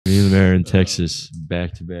Lemaire in Texas,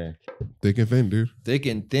 back to back. Thick and thin, dude. Thick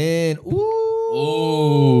and thin. Ooh.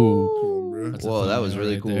 Oh. Whoa, that was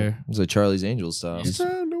really cool. It was like Charlie's Angels style. It's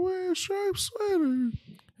time to wear a striped sweater.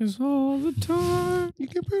 It's all the time. You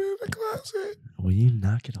can put it in the closet. Will you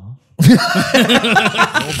knock it off?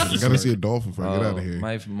 I gotta see a dolphin before I get out of here.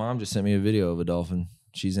 My mom just sent me a video of a dolphin.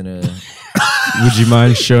 She's in a... Would you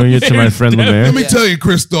mind showing it to my friend Lemaire? Let me tell you,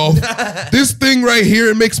 Christoph, this thing right here,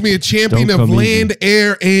 it makes me a champion Don't of come land,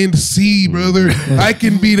 air, and sea, brother. I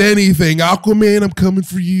can beat anything. Aquaman, I'm coming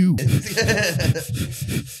for you.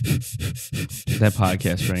 That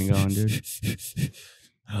podcast train going, dude.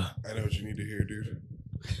 I know what you need to hear, dude.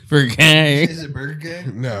 Burger King. Is it Burger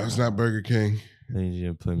King? No, it's not Burger King. I need you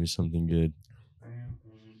to play me something good.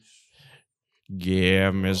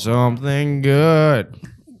 Give me something good.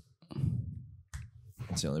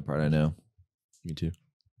 That's the only part I know. Me too.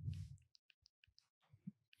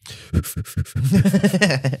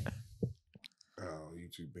 Oh, you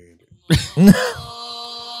two bandit.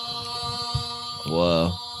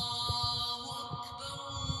 Whoa.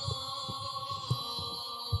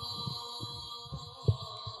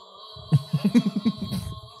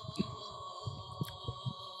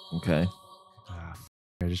 Okay.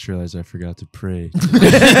 I just realized I forgot to pray.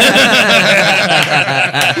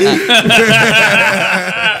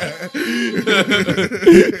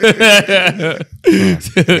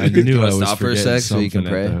 I knew I was stop for a forgetting sec so you can something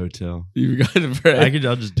at pray? the hotel. You got to pray.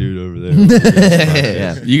 I'll just do it over there.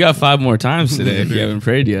 Yeah. You got 5 more times today if you haven't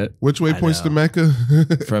prayed yet. Which way points to Mecca?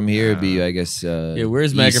 From here, it'd be, I guess. Yeah,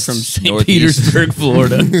 where's Mecca east, from? St. northeast. Petersburg,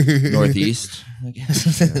 Florida. Northeast, I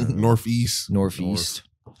guess. Northeast. Northeast.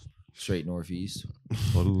 Straight northeast.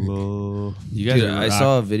 Hello. You guys Dude, are I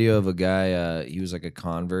saw a video of a guy, he was like a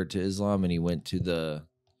convert to Islam, and he went to the...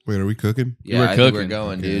 Wait, are we cooking? Yeah, We're I think we're cooking.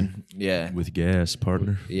 going, Okay. dude. Yeah. With gas,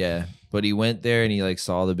 partner. Yeah. But he went there, and he like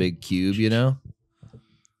saw the big cube, you know?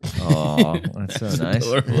 Oh, that's so nice.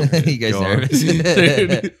 You guys God. nervous?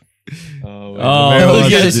 Dude. Oh, Oh,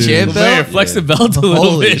 look at his champ belt. Lemaire, flex the belt a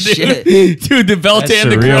little Holy bit, dude. shit. Dude, the belt That's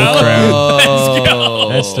and the the real crown. crown. Let's go.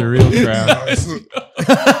 That's the real crown.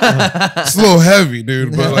 It's a little heavy,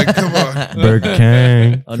 dude, but like, come on. Burger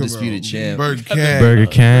King. Undisputed champ. Burger King. Burger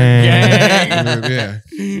King. Yeah.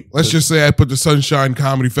 Let's just say I put the Sunshine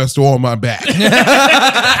Comedy Festival on my back.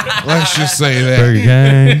 Let's just say that.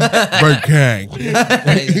 Burger King. Burger King.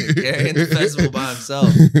 He's carrying the festival by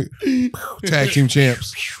himself. Tag team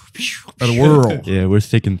champs of the world. Yeah, we're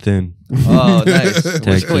thick and thin. Oh, nice. Tag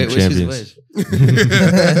team Which is champions. which?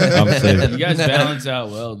 I'm thick. You guys balance out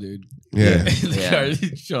well, dude. Yeah. Yeah.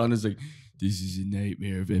 Sean is like, this is a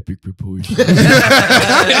nightmare of epic proportions. And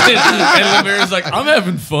Lemaire's like, I'm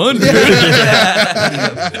having fun, dude.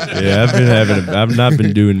 Yeah, I've not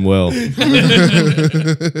been doing well.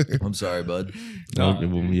 I'm sorry, bud. No,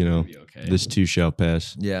 dude, well, you you'll know, be okay. this too shall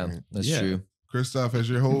pass. Yeah, that's Yeah. true. Christoph, has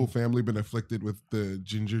your whole family been afflicted with the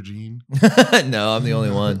ginger gene? No, I'm the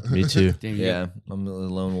only one. Me too. Damn, Yeah, I'm the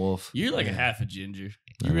lone wolf. You're like a half a ginger.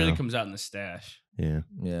 I You really know. comes out in the stash. Yeah.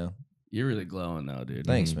 Yeah, You're really glowing though, dude.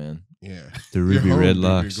 thanks, man. Yeah. The You're ruby home, red dude.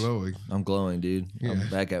 locks. You're glowing. I'm glowing, dude. Yeah. I'm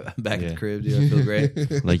back at Yeah. the crib, dude. I feel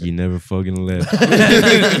great. Like you never fucking left.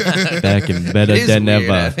 Back and better It is than weird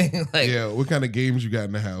ever. having, like, Yeah. What kind of games you got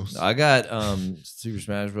in the house? I got Super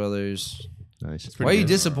Smash Brothers. Nice. Why are you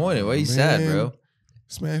disappointed? Why are you sad, Man. bro?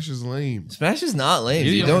 Smash is lame. Smash is not lame.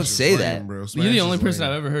 You're the You only- don't Smash is say lame, that. bro. You're Smash the is only person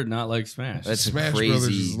lame. I've ever heard not like Smash. That's Smash Brothers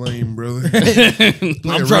crazy. is lame, brother.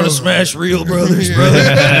 I'm trying to smash real brothers, Yeah. brother.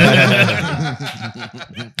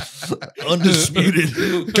 Undisputed.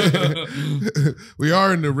 We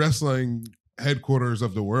are in the wrestling headquarters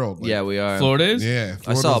of the world. Like, Yeah, we are. Florida is? Yeah.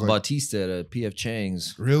 I saw Florida's like- Batista at a PF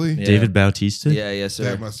Chang's. Really? Yeah. David Bautista? Yeah, yes, sir.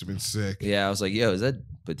 That must have been sick. Yeah, I was like, yo, is that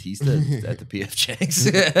Batista at the PF Chang's?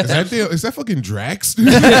 Is that fucking Drax?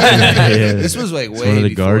 This was like It's way one of the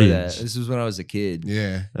before Guardians. that. This was when I was a kid.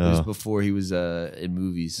 Yeah. It was Oh. before he was in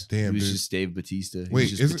movies. Damn, he was dude. just Dave Batista. He Wait, was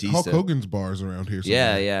just is it Batista. Hulk Hogan's bars around here? Yeah,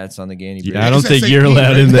 somewhere? yeah, it's on the Ganny Bridge. Yeah, I don't It's think SAP, you're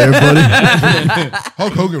allowed in there, buddy.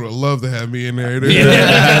 Hulk Hogan would love to have me in there. Dude.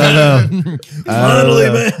 I don't know. Finally,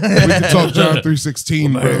 We can talk John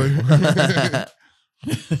 3:16, brother.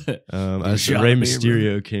 I saw Rey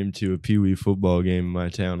Mysterio came to a Pee Wee football game in my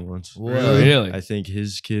town once. Whoa. Really? I think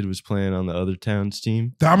his kid was playing on the other town's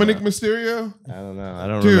team. Dominic Mysterio? I don't know. I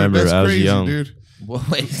don't Dude, remember. that's I was crazy, young. dude. Well,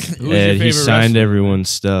 wait. Who was your And he favorite signed wrestler? everyone's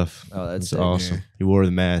stuff. Oh, that's That's sick. awesome. Yeah. He wore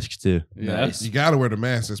the mask too. Yeah. Nice. You gotta wear the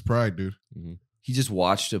mask. That's pride, dude. He just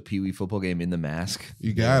watched a Pee Wee football game in the mask.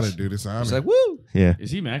 You gotta, dude. It's honor. He's like, woo! Yeah.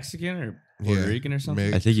 Is he Mexican or Puerto Yeah. Rican or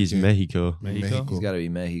something? I think he's Yeah. Mexico. Mexico? He's got to be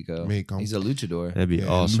Mexico. Mexico. He's a luchador. That'd be Yeah,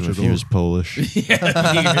 awesome if he luchador. was Polish.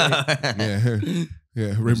 Yeah. Yeah.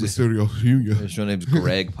 Yeah, Rey Mysterio Jr. His real name's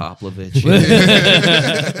Greg Popovich.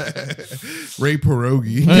 Ray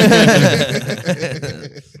Pierogi.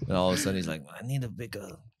 And all of a sudden he's like, I need to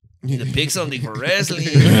pick something for wrestling.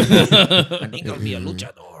 I think I'll be a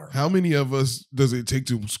luchador. How many of us does it take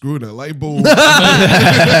to screw in a light bulb?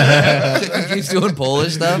 Keeps doing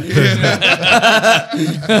Polish stuff. You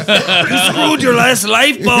screwed your last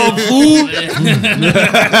light bulb, fool.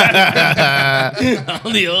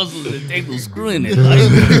 Only also the table screwing it.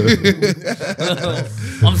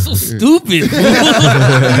 I'm so stupid.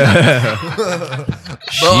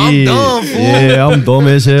 Bro, I'm dumb, fool. Yeah, I'm dumb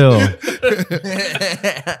as hell.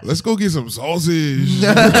 Let's go get some sausage.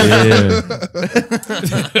 Yeah.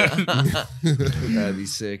 That'd be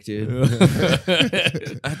sick, dude.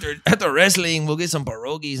 After wrestling, we'll get some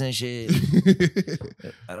pierogies and shit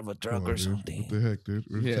out of a truck or something. What the heck, dude?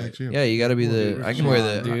 We're the tag champ. Yeah, you gotta be the. I can wear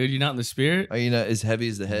the. Dude, you're not in the spirit? Are you not as heavy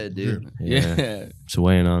as the head, dude? Yeah. It's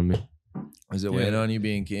weighing on me. Is it weighing on you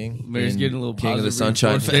being king? Mary's getting a little king of the positive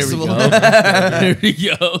Sunshine reinforcement. Festival. There we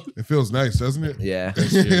go. It feels nice, doesn't it? Yeah.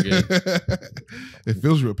 It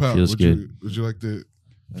fills your power. Feels good. Would you like to?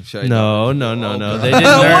 No. They didn't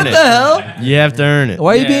What earn the it. hell? You have to earn it.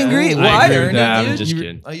 Why are you Yeah, being greedy? I Well, I agree with earned Nah, it, I'm dude. just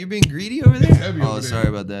kidding. Are you being greedy over there? heavy over there. Sorry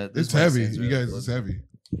about that. It's heavy. You guys, it's heavy.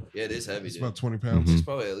 Yeah, it is heavy, It's dude. about 20 pounds. Mhm. It's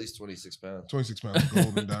probably at least 26 pounds. 26 pounds of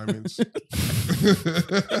gold and diamonds. I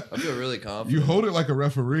feel really confident. You hold it like a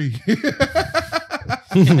referee.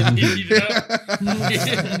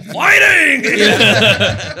 Fighting!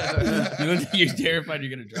 You don't think you're terrified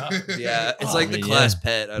you're going to drop? Yeah, it's Oh, like I the mean, class yeah.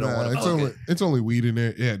 pet. I don't Nah, want it's to only it's only weed in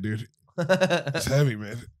there. Yeah, dude. It's heavy,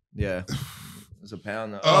 man. Yeah. It's a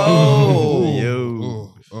pound. Oh,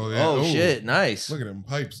 Yo. Oh, yeah. Oh, shit. Nice. Look at them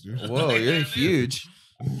pipes, dude. Whoa, you're huge.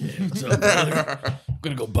 What's up, brother? I'm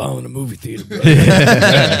going to go bomb in a movie theater, bro.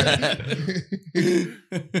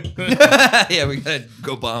 Yeah, we gotta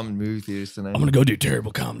go bomb in movie theaters tonight. I'm going to go do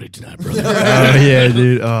terrible comedy tonight, brother. Oh yeah,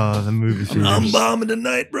 dude. Oh, the movie theater. I'm bombing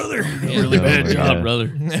tonight, brother. Really Oh, bad my job, God. brother.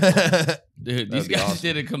 Dude, these be guys awesome.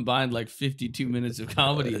 did a combined like 52 minutes of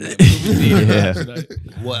comedy in that movie theater Yeah. last night.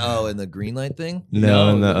 What? Oh, and the green light thing. No,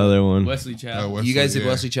 and the other one. Wesley Chapel. Wesley, You guys did yeah.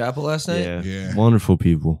 Wesley Chapel last night. Yeah. Yeah. Wonderful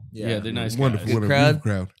people. Yeah, they're nice Wonderful. guys. Good What a crowd?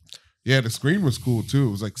 crowd. Yeah, the screen was cool too.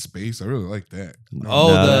 It was like space. I really like that.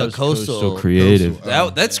 Oh, Nah, the that was coastal. creative.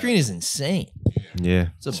 That screen is insane. Yeah,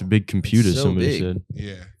 It's a- it's a big computer. so Somebody big. said.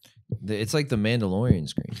 Yeah. It's like the Mandalorian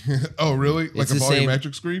screen. Oh, really? Like It's a the same-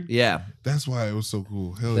 volumetric screen? Yeah, That's why it was so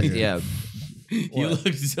cool. Hell yeah. yeah. You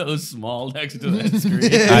looked so small next to that screen.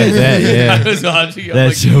 I bet. Yeah. I was watching. I'm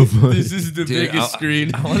That's like, so funny. This is the Dude, biggest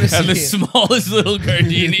screen I wanna and see the it. smallest little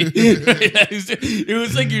Gardini. It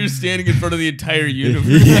was like you were standing in front of the entire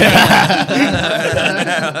universe.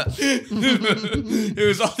 It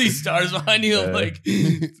was all these stars behind you. I'm like,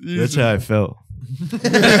 That's how I felt.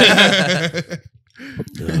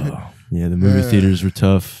 Yeah, the movie theaters were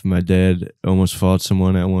tough. My dad almost fought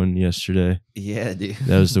someone at one yesterday. Yeah, dude.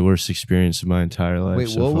 That was the worst experience of my entire life. Wait,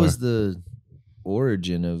 so what far. was the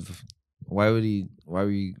origin of? Why was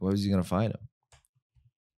he gonna fight him?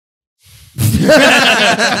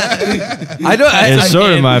 I don't. It's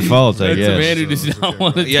sort of my fault, I That's a man guess. who does not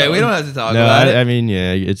want to. Yeah, we don't have to talk No, about it. I mean,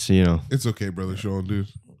 yeah, it's It's okay, brother Sean, dude.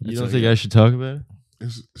 You don't think I should talk about it?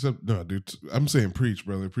 No, dude. I'm saying preach,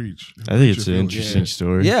 brother, preach. I think Preach it's your an feelings. interesting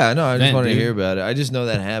story. Yeah, no, I just Man, want to dude. hear about it. I just know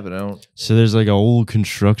that happened. I don't. So there's like an old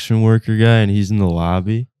construction worker guy, and he's in the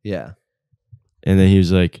lobby, Yeah. and then he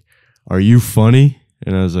was like, "Are you funny?"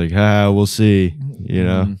 And I was like, we'll see," you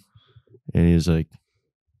know. Mhm. And he was like,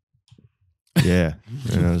 "Yeah,"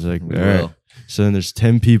 and I was like, We "All right." will. So then there's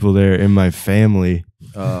 10 people there, and my family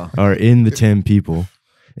are in the 10 people,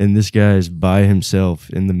 and this guy is by himself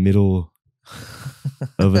in the middle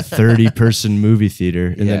of a 30-person movie theater,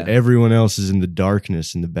 and then Yeah. everyone else is in the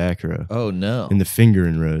darkness in the back row, Oh no. in the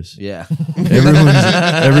fingering rows. Yeah.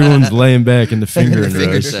 Everyone's laying back in the fingering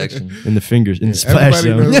Finger rows, section. in the fingers, in the splash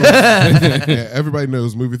Everybody zone. knows. Yeah, everybody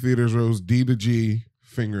knows movie theaters rows D to G,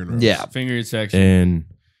 finger and rows. Yeah. Finger section. And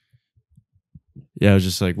yeah, I was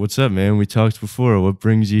just like, "What's up, man? We talked before. What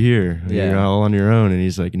brings you here? Yeah. You're all on your own." And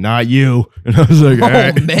he's like, "Not you." And I was like, "All Oh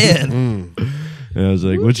right." man. Mm. And I was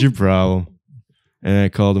like, "What's your problem?" And I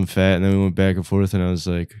called him fat, and then we went back and forth. And I was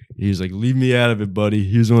like, he was like, "Leave me out of it, buddy."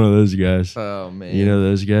 He was one of those guys. Oh man. You know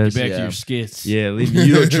those guys? Back Yeah. to your skits. Yeah, leave me.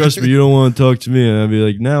 You don't trust me. You don't want to talk to me. And I'd be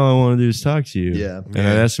like, "No, all I want to do is talk to you." Yeah. And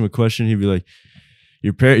I'd ask him a question. He'd be like,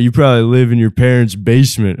 you probably live in your parents'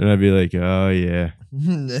 basement." And I'd be like, "Oh yeah,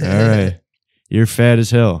 all right." you're fat as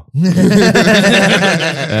hell. And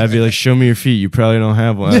I'd be like, show me your feet. You probably don't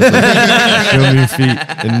have one. I was like, show me your feet.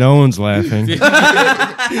 And no one's laughing.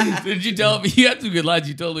 Did you tell me? You have some good lines.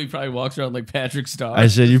 You told me he probably walks around like Patrick Star. I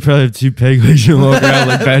said, you probably have 2 peg legs and walk around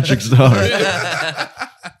like Patrick Star.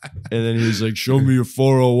 And then he was like, show me your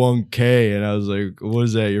 401k. And I was like, what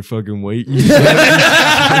is that? Your fucking weight? And just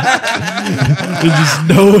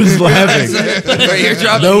no one's laughing.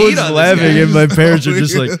 No one's laughing. And my parents are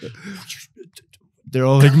just like, they're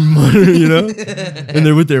all like, you know? And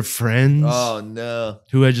they're with their friends. Oh, no.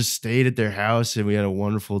 Who had just stayed at their house and we had a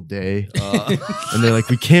wonderful day. And they're like,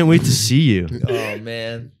 we can't wait to see you. Oh,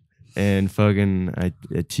 man. And fucking, I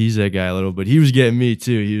teased that guy a little, but he was getting me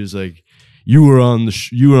too. He was like, you were on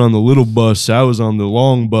the little bus. I was on the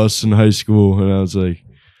long bus in high school. And I was like,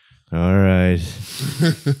 all right.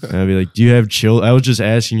 And I'd be like, do you have children? I was just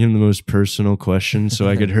asking him the most personal question so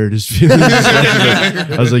I could hurt his feelings.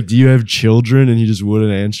 I was like, do you have children? And he just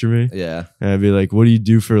wouldn't answer me. Yeah. And I'd be like, what do you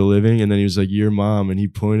do for a living? And then he was like, your mom. And he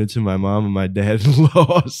pointed to my mom and my dad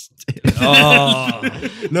lost it. Oh.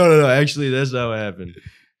 No. Actually, that's not what happened.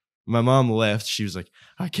 My mom left. She was like,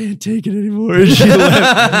 I can't take it anymore. And she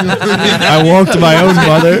left. I walked to my own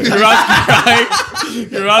mother.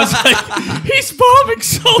 Your mom's like, he's bombing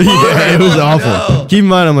so hard. Yeah, it was awful. No. Keep in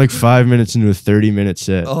mind, I'm like 5 minutes into a 30-minute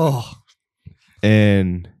set. Oh.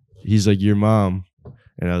 And he's like, your mom.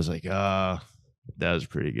 And I was like, that was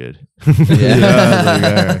pretty good. Yeah. I was like,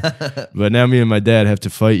 all right. But now me and my dad have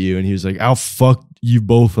to fight you. And he was like, I'll fuck you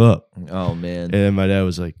both up. Oh, man. And then my dad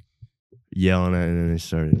was like, yelling at it, and then they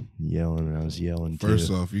started yelling, and I was yelling too. First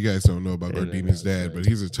off, you guys don't know about Gardini's dad, but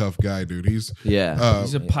he's a tough guy, dude. He's he's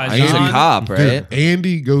a paisan. He's a cop, right? Dude,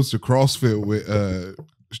 Andy goes to CrossFit with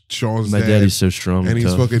Sean's My dad. daddy's so strong, and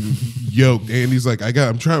he's tough. fucking yoked. Andy's like,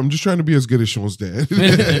 I'm just trying to be as good as Sean's dad. Dude,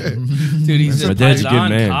 he's My a dad's a good paisan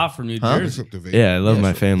man. cop from New Jersey. Yeah, I love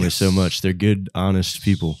my family so much. They're good, honest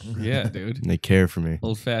people. Yeah, dude. And they care for me.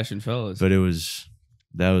 Old-fashioned fellas. But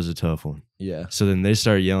that was a tough one. Yeah. So then they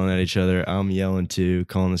start yelling at each other. I'm yelling too,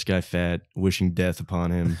 calling this guy fat, wishing death upon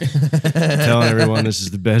him, telling everyone this is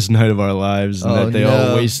the best night of our lives and that they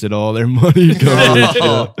all wasted all their money going to this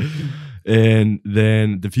show. And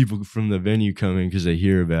then the people from the venue come in because they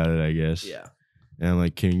hear about it, I guess. Yeah. And I'm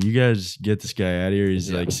like, can you guys get this guy out of here?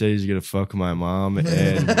 He's like, said he's going to fuck my mom. And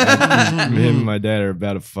him and my dad are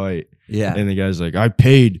about to fight. Yeah. And the guy's like, I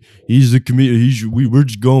paid. He's the comedian. We're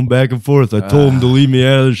just going back and forth. I told him to leave me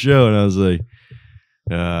out of the show. And I was like,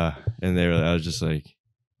 and I was just like,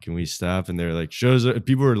 can we stop? And they were like,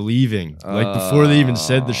 people were leaving. Like before they even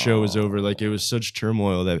said the show was over, like it was such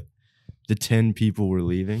turmoil that the 10 people were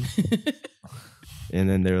leaving. And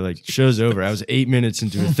then they were like, show's over. I was 8 minutes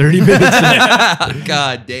into a 30-minute set.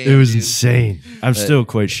 God damn. It was insane. I'm still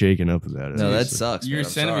quite shaken up about it. No, that sucks. You were man.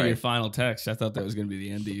 sending me your final text. I thought that was going to be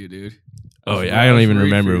the end of you, dude. Oh, yeah. I don't even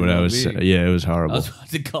remember what I was saying. Yeah, it was I horrible. was about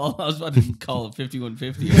to call it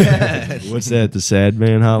 5150. What's that? The sad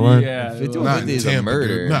man hotline? Yeah. 5150 is a murder.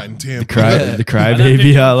 Dude. Not in Tampa. The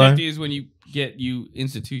crybaby hotline? 50 is when you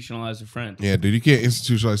institutionalize a friend. Yeah, dude, you can't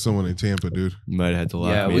institutionalize someone in Tampa, dude. You might have had to lock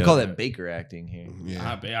Yeah, me we up. call that Baker acting here. Yeah,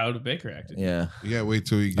 Out of Baker acting. Yeah. you gotta wait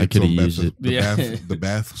till you I get coulda some used it. the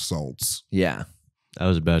bath salts. Yeah. I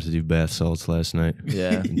was about to do bath salts last night.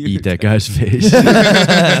 Yeah. And eat that guy's face.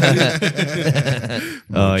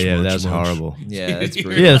 Oh, yeah, that was horrible. Yeah, that's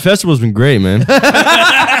brutal. Yeah, the festival's been great, man.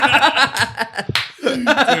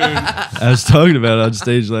 I was talking about it on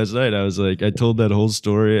stage last night. I was like, I told that whole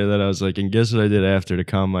story, and then I was like, and guess what I did after to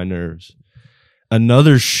calm my nerves?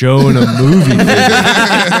 Another show in a movie.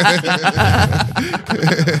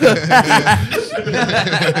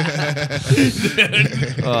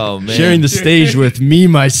 Oh, man. Sharing the stage with me,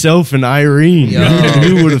 myself, and Irene. Yo.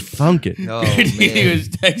 Who would have thunk it? Oh, He man. was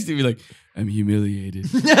texting me like, I'm humiliated.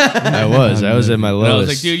 I was at my And lowest. I was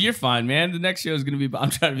like, dude, you're fine, man. The next show is going to be, I'm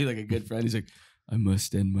trying to be like a good friend. He's like, I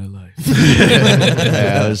must end my life.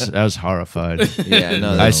 Yeah, I was horrified. Yeah,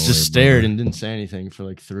 no, I that's just stared and didn't say anything for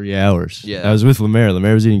like 3 hours. Yeah. I was with Lemaire.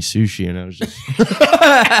 Lemaire was eating sushi, and I was just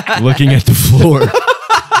looking at the floor.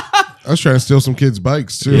 I was trying to steal some kids'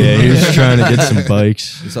 bikes too. Yeah, he was trying to get some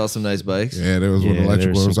bikes. You saw some nice bikes? Yeah, there was one Yeah, there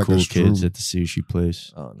electric were one. It some was like cool a kids Strum. at the sushi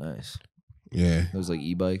place. Oh, nice. Yeah, Those like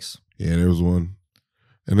e-bikes? yeah, there was one.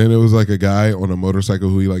 And then there was like a guy on a motorcycle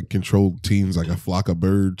who he like controlled teens like a flock of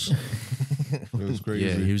birds. It was crazy.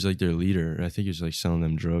 Yeah, he was like their leader. I think he was like selling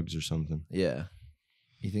them drugs or something. Yeah.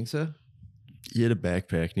 You think so? He had a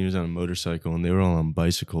backpack and he was on a motorcycle, and they were all on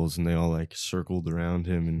bicycles, and they all like circled around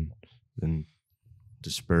him and then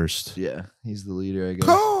dispersed. Yeah. He's the leader, I guess.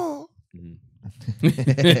 Call. Mhm.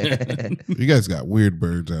 You guys got weird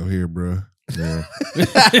birds out here, bro. Yeah.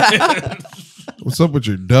 What's up with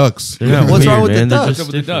your ducks? They're not What's weird, wrong with the man. They're ducks? just What's up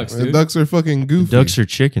with the different. ducks, The dude? ducks are fucking goofy. Ducks are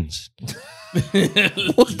chickens. What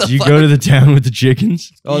the Did you fuck? go to the town with the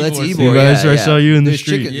chickens? Oh, that's Ybor. Ybor. You guys, yeah, I saw you in the There's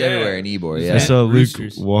street. chickens Yeah. everywhere in Ybor. I Yeah. saw Luke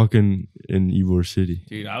Roosters. walking in Ybor City.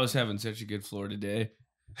 Dude, I was having such a good Florida day.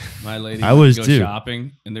 My lady I went was to go too.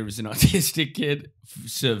 shopping, and there was an autistic kid,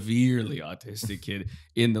 severely autistic kid,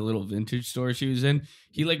 in the little vintage store she was in.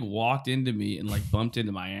 He like walked into me and like bumped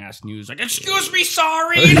into my ass, and he was like, "Excuse me,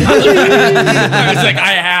 sorry." I was like,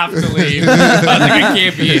 "I have to leave." I was like, "I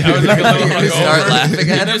can't be." I was like a little You're gonna start hungover. laughing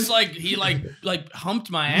at And him? just like he like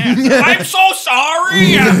humped my ass. I'm so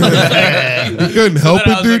sorry. I was like- You couldn't help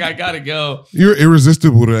then it, I was dude. like, I gotta go. You're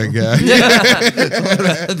irresistible to that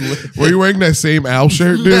guy. Were you wearing that same owl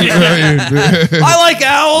shirt, dude? I like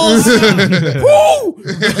owls. Woo!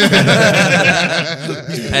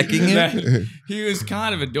 Pecking him. He was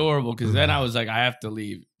kind of adorable because then I was like, I have to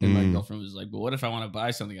leave. And my Mm. girlfriend was like, but what if I want to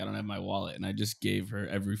buy something? I don't have my wallet. And I just gave her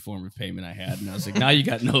every form of payment I had. And I was like, now you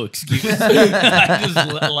got no excuse. I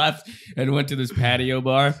just left and went to this patio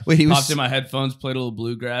bar. Wait, he was- popped in my headphones, played a little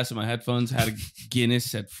bluegrass in my headphones, had a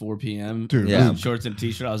Guinness at 4 p.m. Dude, Yeah. Some shorts and a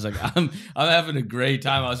t-shirt. I was like, I'm having a great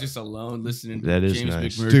time. I was just alone listening to That is James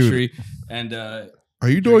nice. McMurtry. And Are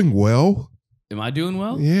you doing well? am I doing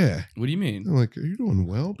well? Yeah. What do you mean? I'm like, are you doing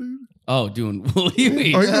well, dude? Oh, doing what do you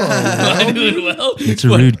mean? Are you doing well? Am I doing well? It's a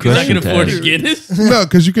What, rude 'cause I can question to afford a ask. Guinness. No,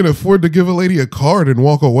 because you can afford to give a lady a card and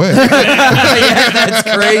walk away. Yeah, that's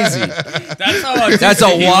crazy. That's how autistic That's a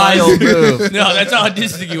he wild was. move. No, that's how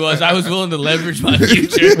autistic he was. I was willing to leverage my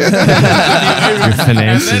future. Your And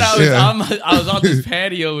finances. then I was, Yeah. I was on this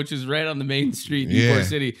patio, which is right on the main street in Yeah. Ybor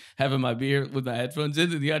City, having my beer with my headphones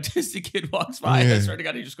in, and the autistic kid walks by, and I Yeah. swear to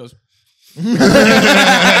God, he just goes. I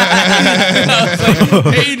was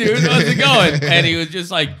like, hey, dude, how's it going? And he was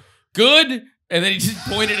just like, good. And then he just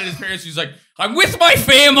pointed at his parents. He's like, I'm with my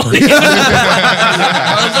family.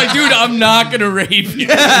 I was like, dude, I'm not going to rape you.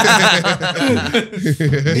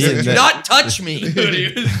 Do not touch me. Dude,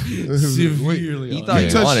 he was severely He thought You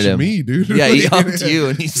you autistic. wanted touched him. me, dude. Yeah, he humped you,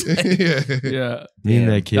 and he said, Yeah. Yeah. Me and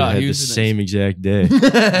that kid No, had he the was a nice- same exact day.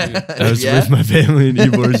 I was Yeah? with my family in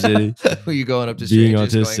Ybor City. Were you going up to Being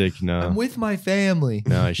strangers autistic, going, I'm no. with my family.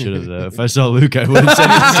 No, I should have though. If I saw Luke, I would have said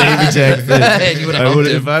the same exact thing. And you would've I humped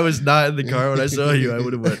would've- him. if I was not in the car when I saw you, I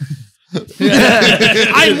would have went.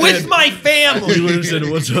 I'm with my family. You would have said,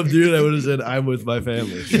 "What's up, dude?" I would have said, "I'm with my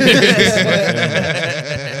family." This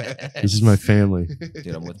is my family. Dude,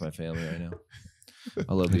 I'm with my family right now.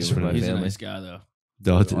 I love being That's with my right. He's a family. nice guy, though.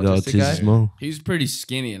 The Autistic guy? autismo. He's pretty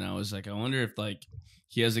skinny, and I was like, I wonder if like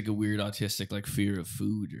he has like a weird autistic like fear of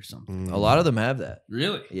food or something. A lot of them have that.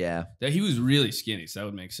 Really? Yeah. That he was really skinny, so that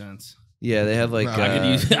would make sense. Yeah, they have like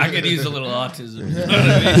I I could use a little autism. You know what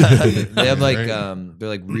I mean? they have like Right. they're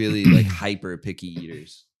like really like hyper picky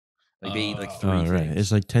eaters. Like they eat like three Oh, right. things.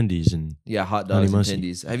 It's like tendies and Yeah, hot Honey dogs and Mustard.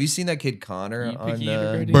 tendies. Have you seen that kid Connor You on picky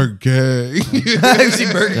eater, Brady? Burger King. Have you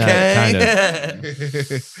seen Burger Yeah, King?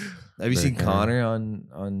 Have you seen Burger King. Connor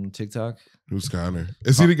on TikTok? Who's Connor?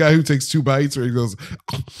 Is he the guy who takes 2 bites or he goes,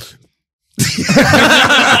 you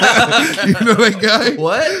know that guy?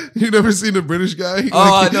 What? You never seen the British guy?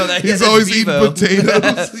 Oh, no, that- he's that's always eating Bevo. potatoes.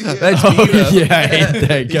 That's Oh, Bevo. yeah, I hate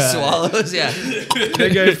that He guy. swallows, yeah.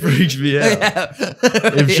 That guy freaks me out. Yeah.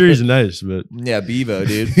 I'm sure he's nice, but Yeah, Bevo,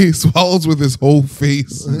 dude. He swallows with his whole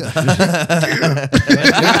face.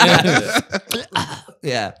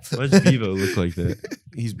 Yeah, why does Bevo look like that?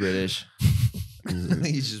 he's British.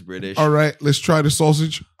 He's just British. All right, let's try the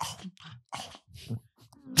sausage.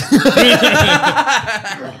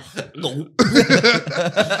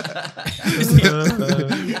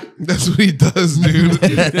 That's what he does, dude.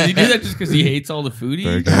 Does he do that just because he hates all the food he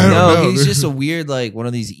eats? Burger. I don't No, know, he's dude. just a weird, like one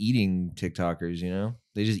of these eating TikTokers, you know?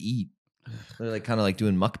 They just eat. They're like kind of like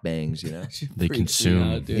doing mukbangs, you know? They Freaks me consume.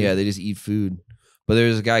 out, dude. Yeah, they just eat food. But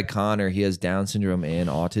there's a guy, Connor, he has Down syndrome and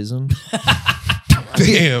autism.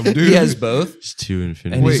 Damn, dude. He has both. It's 2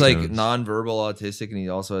 infinity. And he's like stones. nonverbal autistic and he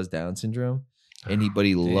also has Down syndrome. But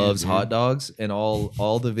he loves dude. hot dogs, and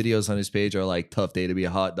all the videos on his page are like tough day to be a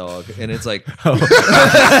hot dog, and it's like Oh.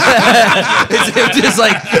 it's him just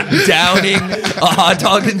like downing a hot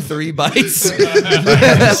dog in 3 bites. I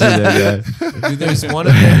see that guy. Dude, there's one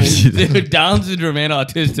of them. Dude, Down syndrome and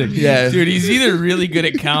autistic. Yeah. Dude, he's either really good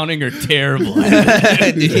at counting or terrible at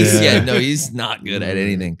it. Dude, Yeah. he's not good at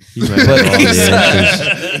anything. He might But have all he's, the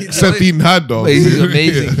answers. Except eating hot dogs. But he's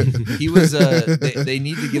amazing. He was. They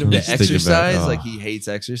need to get him to Let's think about- exercise. oh. Like he hates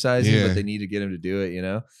exercising, Yeah. but they need to get him to do it. You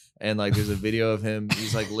know. And like, there's a video of him.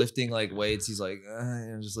 He's like lifting like weights. He's like,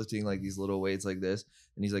 I'm just lifting like these little weights like this,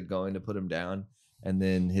 and he's like going to put him down. And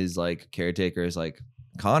then his like caretaker is like,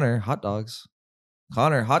 Connor, hot dogs.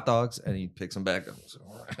 Connor, hot dogs, and he picks them back up. So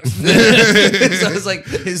it's like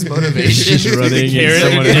his motivation. Just running and carrot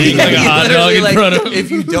someone and eating like a hot dog in Like, front of him. if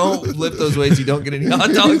you don't lift those weights, you don't get any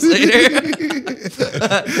hot dogs later.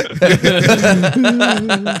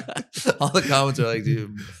 All the comments are like,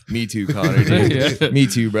 dude, me too, Connor, dude. Yeah. Me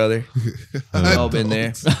too, brother. We've all been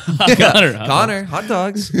there. Connor, hot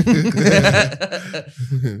dogs. I'm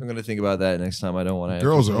gonna think about that next time. I don't want to.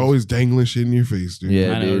 Girls are always dangling shit in your face, dude.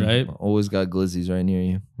 Yeah, I know, dude. right? Always got glizzies right near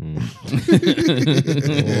you. Mm.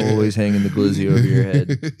 Always hanging the glizzy over your head.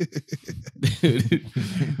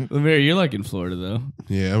 Lemaire, you're like in Florida though.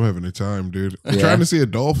 Yeah, I'm having a time, dude. I'm Yeah. trying to see a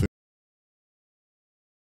dolphin.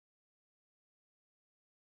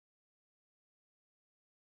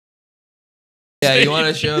 Yeah, you want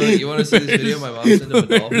to see this video? My mom sent him a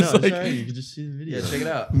dolphin. No, it's alright. You can just see the video. Yeah, check it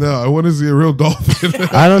out. No, I want to see a real dolphin.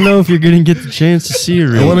 I don't know if you're gonna get the chance to see a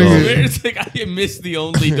real wanna dolphin. get- It's like I missed the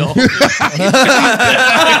only dolphin.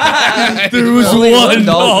 There was Only one dolphin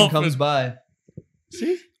dolphin. comes by.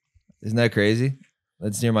 See? Isn't that crazy?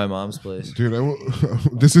 That's near my mom's place. Dude,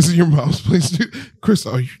 this isn't your mom's place, dude. Chris,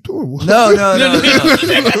 are you doing what? No.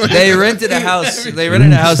 They rented a house. They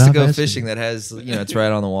rented a house to Stop go asking. fishing that has, it's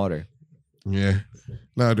right on the water. Yeah.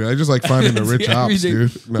 No, dude, I just like finding the rich See, ops, everything-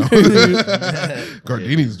 dude. No.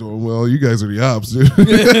 Gardini's doing well. You guys are the ops, dude.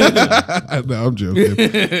 No, I'm joking.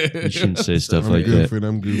 You shouldn't say stuff I'm like that. goofing.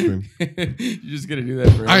 I'm goofing. You're just gonna do that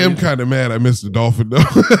for I am everything. kind of mad I missed the dolphin, though.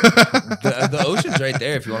 The ocean's right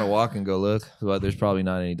there if you want to walk and go look. But there's probably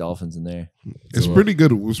not any dolphins in there. It's pretty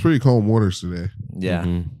good. It was pretty calm waters today. Yeah.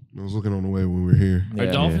 Mhm. I was looking on the way when we were here. Are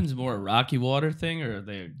Yeah. dolphins more a rocky water thing or are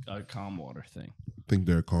they a calm water thing? I think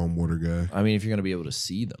they're a calm water guy. I mean, if you're going to be able to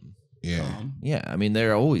see them. Yeah. Yeah. I mean,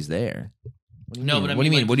 they're always there. What do you No, mean? but I What do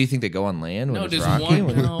you mean, mean? like- What do you think they go on land? No, when it's does rocky?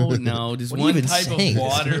 one does What are you one even type saying? of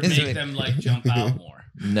water This make isn't- them like jump out more?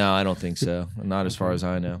 No, I don't think so. Not as far as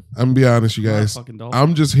I know. I'm gonna be honest, you Not a guys. fucking dolphin.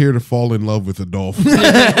 I'm just here to fall in love with a dolphin.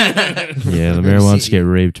 Yeah, Lemaire wants to get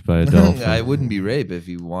raped by a dolphin. I wouldn't be rape if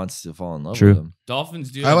he wants to fall in love True. with him.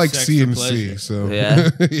 Dolphins do. I have like sex for CNC, pleasure. so Yeah?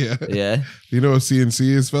 yeah. Yeah? You know what CNC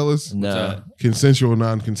is, fellas? No. that? Consensual,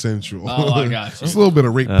 non-consensual. Oh, I got you. Just a little bit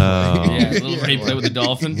of rape. Oh. play. Yeah, a little rape play with a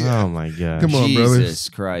dolphin. Oh my god! Come on, Jesus brothers.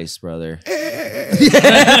 Christ, brother.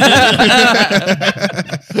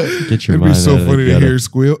 Get your It'd be mind so out of the funny to gutter. hear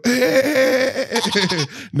squeal.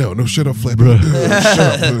 No, shut up, Flipper.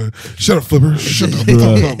 Shut up, Flipper. Shut up,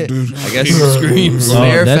 dude. I guess he screams. Oh,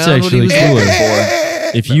 Lemaire that's found what he actually was cooler. looking for.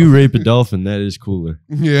 If you rape a dolphin, that is cooler.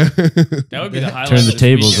 Yeah. That would be the highlight. Turn of the this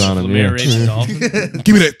tables weekend on if him, Lemaire yeah. rapes a dolphin.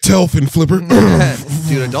 Give me that telfin, Flipper.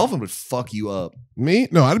 Dude, a dolphin would fuck you up. Me?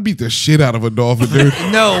 No, I'd beat the shit out of a dolphin, dude.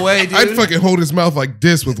 No way, dude. I'd fucking hold his mouth like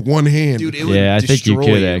this with one hand. Dude, it would Yeah, I think you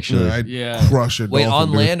destroy could you. actually. I'd Yeah. crush a Wait, dolphin. on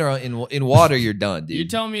dude. land or in water, you're done, You dude.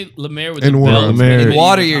 tell me Lemaire with In the water. belt. Lemaire- In Maybe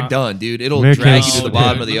water, you're done, dude. It'll Lemaire drag can't you to the swim.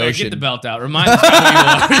 bottom of the Lemaire, ocean. Get the belt out. Remind us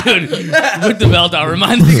how you are, dude. With the belt out.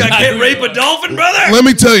 Remind us. I can't rape a dolphin, brother. Let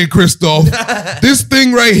me tell you, Christoph, this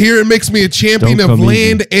thing right here, it makes me a champion Don't of come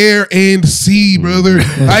land, air, and sea, brother.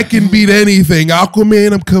 I can beat anything.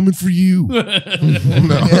 Aquaman, I'm coming for you.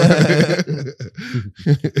 No.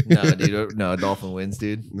 No, dude. No, a dolphin wins,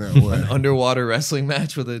 dude. No way. An underwater wrestling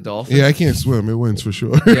match with a dolphin. Yeah, I can't swim. It wins for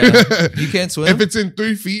sure. Yeah. You can't swim? If it's in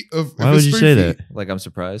 3 feet of. Why would you say that? Like, I'm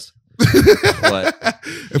surprised. What?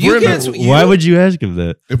 If You we're in can't the, sw- Why would you ask him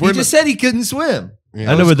that? if He we're in just the, said he couldn't swim.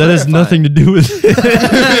 yeah. I know, was but that has clarifying. nothing to do with it.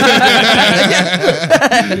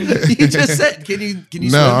 You just said, can you No,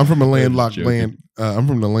 swim? I'm from a landlocked joking. land. I'm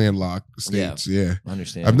from the landlocked states. Yeah. I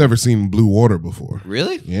understand. I've never seen blue water before.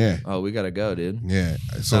 Really? Yeah. Oh, we gotta go, dude. Yeah.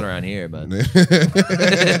 It's not around here, but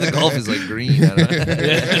the Gulf is like green. I don't know.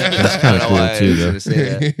 That's I kinda don't know cool why I too, was though. gonna say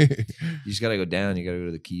that. You just gotta go down. You gotta go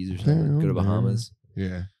to the Keys or something. Go to Bahamas.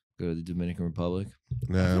 Yeah. Go to the Dominican Republic.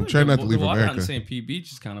 Nah, I'm trying not to leave The water on America. St. Pete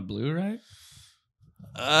Beach is kind of blue, right?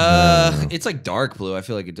 It's like dark blue. I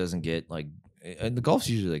feel like it doesn't get like. And the Gulf's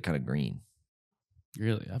usually like kind of green.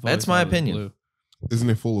 Really? I've That's always my thought it was opinion. blue. Isn't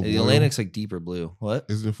it full of The oil? Atlantic's like deeper blue. What?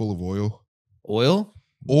 Isn't it full of oil? Oil?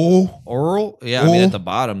 Oil? Oral? Yeah, I mean Oil? at the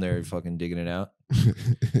bottom they're fucking digging it out.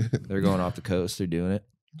 They're going off the coast. They're doing it.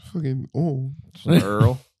 Fucking oil. Some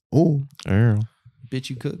Earl, Oil. Earl.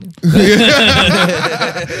 bitch, you cooking? Yeah,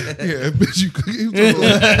 bitch, you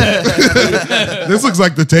This looks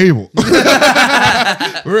like the table.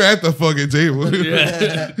 We're at the fucking table.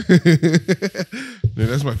 Yeah,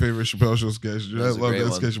 that's my favorite Chappelle Show sketch. Dude. I That's a love great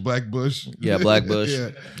that one. sketch. Black Bush. Yeah, Black Bush.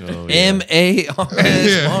 Yeah. Oh, yeah. M-A-R-S.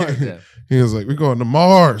 Yeah. Mars. Yeah. He was like, we're going to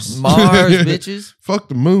Mars. Mars, bitches. Fuck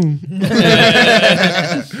the moon.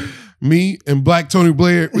 me and Black Tony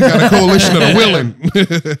Blair, we got a coalition of the willing.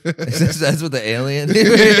 That's what the alien. What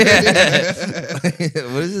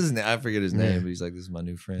is his name? I forget his name, but he's like, this is my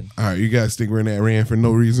new friend. All right, you guys think we're in that ran for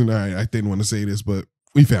no reason? All right, I didn't want to say this, but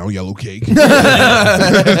we found yellow cake.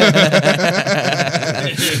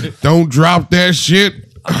 Don't drop that shit.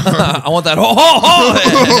 I want that.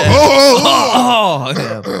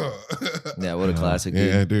 Yeah, what a classic. Dude.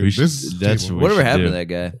 Yeah, dude. That's what Whatever we should happened do. to that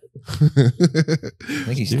guy? I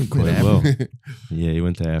think he's Doing quite well. Yeah, he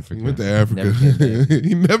went to Africa. He went to Africa. Never came back.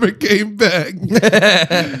 He never came back.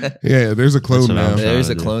 Yeah, there's a clone That's what now. I'm saying. There's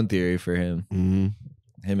a to do. clone theory for him. Mm-hmm.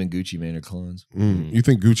 Him and Gucci Mane are clones. You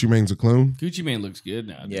think Gucci Mane's a clone? Gucci Mane looks good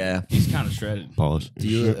now. Dude. Yeah. He's kind of shredded. Pause. Do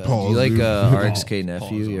you Pause, like dude. RXK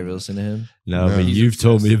Nephew? You ever listen to him? No, No. but He's you've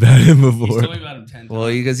told me obsessed. about him He's before. told me about him 10 times. Well,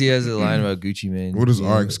 because he has a line about Gucci Mane. What does You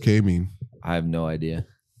know, RXK mean? I have no idea.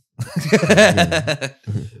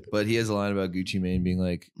 But he has a line about Gucci Mane being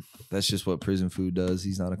like, that's just what prison food does.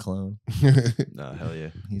 He's not a clone. No, hell yeah.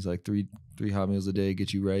 He's like three hot meals a day,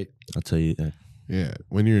 get you right. I'll tell you that. Yeah,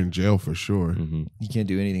 when you're in jail for sure. Mm-hmm. You can't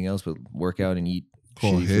do anything else but work out and eat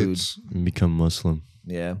Call shitty hits. Become Muslim.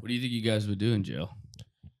 food. Yeah. What do you think you guys would do in jail?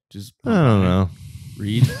 Just I don't know.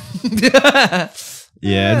 read.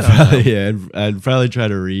 Yeah, I'd probably try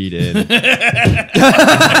to read it.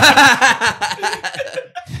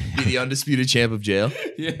 Be the undisputed champ of jail.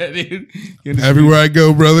 Yeah, dude. Everywhere I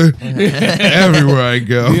go, brother. Everywhere I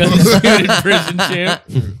go. The undisputed prison champ.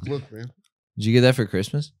 Look, man. Did you get that for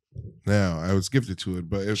Christmas? No, I was gifted to it,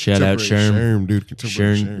 but it was Shout out contemporary Sherm. dude.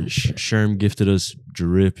 Contemporary Sherm gifted us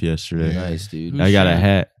drip yesterday. Yeah. Nice, dude. Who's I got a Sherm?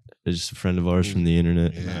 hat. It's just a friend of ours from the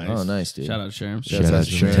internet. Yeah. Oh, nice, dude. Shout out Sherm. Shout Shout out out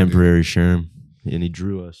to to Sherm. Contemporary Sherm. And he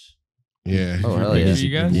drew us. Yeah. Oh, hell yeah. He's,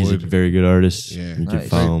 You guys? he's a very good artist. Yeah. You can Nice.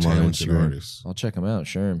 follow him Very on talented Instagram. artist. I'll check him out,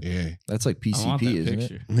 Sherm. Yeah. That's like I want that PCP, isn't it?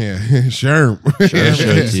 picture. Yeah. Sherm. I'll show it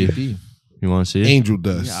to you. PCP. You want to see it? Angel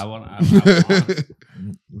dust. Yeah, I want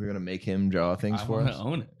We're gonna make him draw things for to us.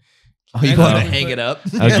 own it. Oh, you And want to I'll hang put- it up?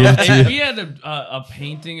 I'll give it to If you. we had a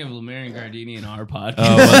painting of Lemaire and Gardini in our podcast.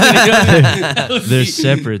 Oh, that would They're be-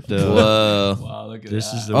 separate though. Whoa. Wow, look at This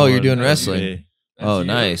that. is the Oh, you're one doing that wrestling. we- That's Oh, you.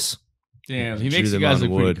 nice. Damn, he Drew makes you them guys on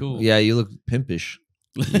look pretty wood. cool. Yeah, you look pimpish.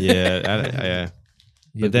 Yeah, yeah. You But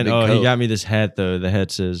have the then, big he coat. got me this hat though. The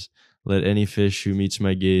hat says, "Let any fish who meets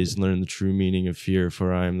my gaze learn the true meaning of fear,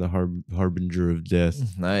 for I am the harbinger of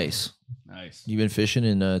death." Nice. Nice. You been fishing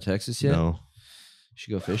in Texas yet? No, You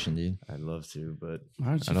should go fishing, dude. I'd love to, but Oh, Why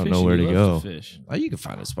aren't you I don't fishing? know where You to love go. fish. Oh, you can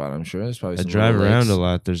find a spot. I'm sure. There's probably. I Some drive little around lakes. a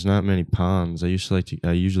lot. There's not many ponds. I usually like to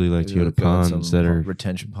Maybe go to look on ponds some that are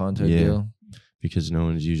retention pond type Yeah. deal. because no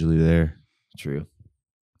one's usually there. True.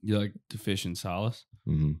 You like to fish in solace?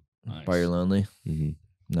 Mm-hmm. Nice. While you're lonely. Mm-hmm.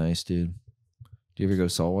 Nice, dude. Do you ever go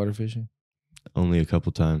saltwater fishing? Only a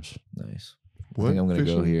couple times. Nice. I What? think I'm gonna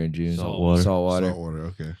go Fishing? here in June. Saltwater. Saltwater. Saltwater.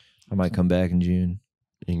 Okay. I might come back in June.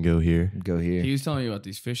 And go here. Go here. He was telling me about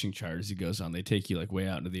these fishing charters he goes on. They take you like way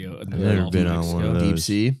out into the I've never been on one of Deep those.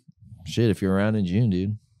 sea. Shit, if you're around in June,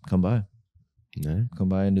 dude, come by. No, Come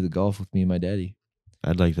by into the Gulf with me and my daddy.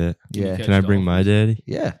 I'd like that. Yeah. catch Can I bring my daddy?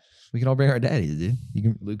 Yeah. We can all bring our daddies, dude.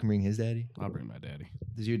 Luke can bring his daddy. I'll bring my daddy.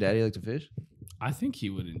 Does your daddy like to fish? I think he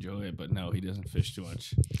would enjoy it, but no, he doesn't fish too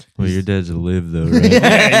much. Well, your dad's a live though, right? He's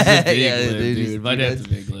a big Yeah, lib, dude, dude. My your dad's a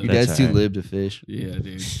big lib. Your That's dad's too alright. lib to fish. Yeah,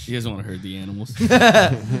 dude. He doesn't want to hurt the animals.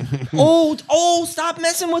 Oh, stop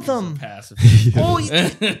messing with them. Passive. Oh,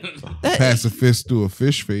 Pacifist to a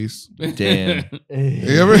fish face. damn.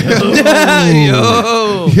 You ever,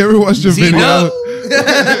 Yo. you ever watched a video?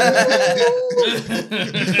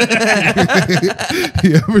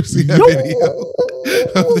 You ever see that video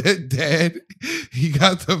of that dad? He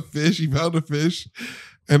got the fish. He found the fish.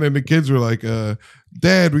 And then the kids were like,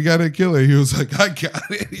 Dad, we got to kill her. He was like, I got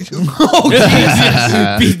it. He just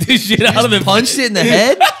Beat the shit out of him. Punched it in the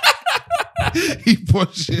head? he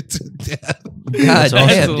pushed it to death. God That's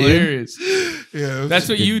damn, dude. hilarious. Yeah, it was That's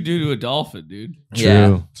what you do to a dolphin, dude. Yeah.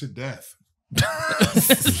 True. to death. Have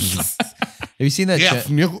you seen that? Death,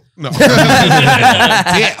 cha- nigga. No.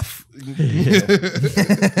 Death.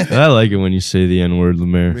 I like it when you say the N word,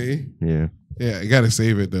 Lemaire. Me? Yeah. Yeah, I gotta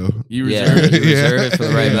save it though. You Yeah, reserve it. you Yeah. reserve it for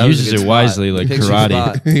the right. He that was a uses good it spot. wisely, like Picks your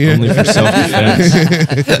karate. spot. Yeah. Only for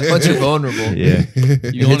self-defense. Once you're vulnerable, Yeah.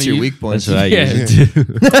 you hit your weak points. That's what I Yeah. use it to.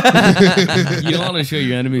 You don't want to show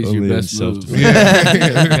your enemies Only your in best move. self-defense.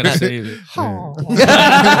 Yeah. You gotta save it.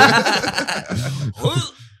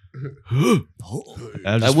 I've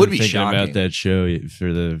That just would been be thinking shocking. about that show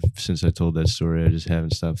since I told that story. I just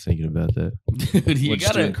haven't stopped thinking about that. Dude, you What's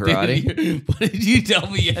gotta doing karate? Dude, what did you tell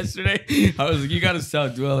me yesterday? I was like, you gotta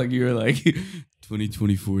stop dwelling. You were like,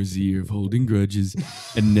 2024 is the year of holding grudges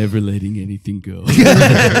and never letting anything go.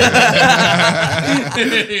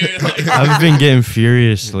 I've been getting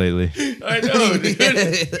furious lately. I know, dude.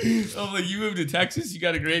 I'm like, you moved to Texas, you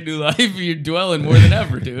got a great new life, and you're dwelling more than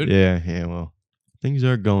ever, dude. Yeah. Well, things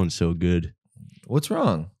aren't going so good. What's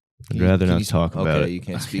wrong? I'd rather not talk about it. You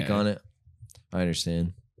can't speak on it. I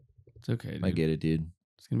understand. It's okay, dude. I get it, dude.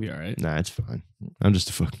 It's gonna be all right. Nah, it's fine. I'm just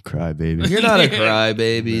a fucking crybaby. You're not a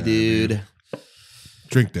crybaby, dude.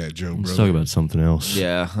 Drink that, Joe, Let's bro. talk about something else.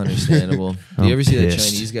 Yeah, understandable. Do I'm you ever see that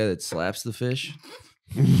pissed. Chinese guy that slaps the fish?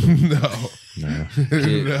 No. Nah.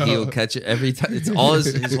 Dude, No. he'll catch it every time. It's all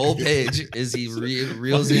his whole page is he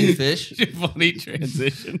reels in fish. Funny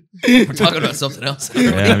transition. We're talking about something else. Yeah,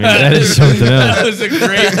 I mean, that is something That else. was a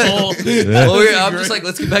great poll. Yeah. I'm just like,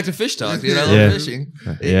 let's get back to fish talk, dude. I love Yeah. fishing.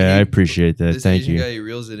 Yeah, I appreciate that. This Thank Asian you. guy, he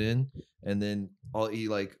reels it in, and then he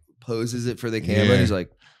like poses it for the camera. Yeah. And he's like,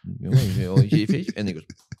 "You want to eat fish?" And he goes,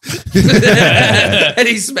 and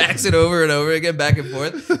he smacks it over and over again, back and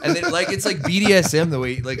forth. And then like it's like BDSM the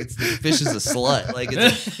way like it's the fish is a slut. Like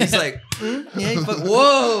he's like, yeah, but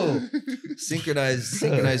whoa, synchronized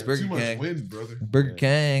Burger Too much King, wind, brother. Burger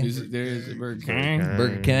King, There's a Burger King.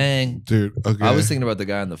 Burger King. Dude, okay. I was thinking about the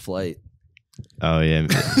guy on the flight. Oh yeah,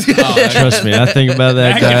 Oh, trust me, I think about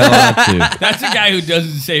that guy a lot too. That's a guy who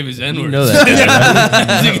doesn't save his N-word. You know that guy, right?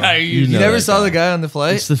 That's a guy who You know never that saw guy. the guy on the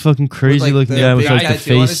flight? It's the fucking crazy like, looking the guy with big like the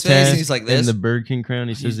tattoo on his face face, and tag he's like and this. the Burger King crown.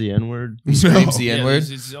 He says the N word. He screams the Yeah, N-word. there's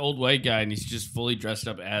this old white guy, and he's just fully dressed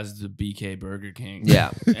up as the BK Burger King.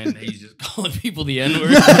 Yeah. And he's just calling people the N-word.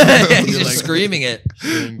 He's just screaming it.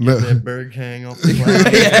 No. That Burger King off the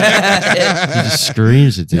planet. Yeah. He just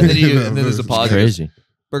screams it, dude. And then there's a It's pause. crazy.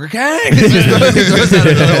 Burger King. He throws out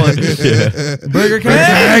another one. Burger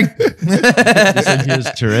King. It's like he has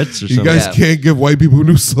Tourette's or You something. guys Yeah. can't give white people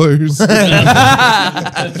new slurs.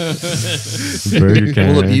 Burger King.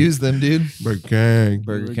 We'll abuse them, dude. Burger King.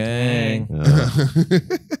 Burger King.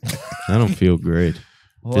 I don't feel great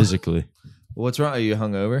What? physically. What's wrong? Are you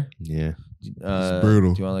hungover? Yeah,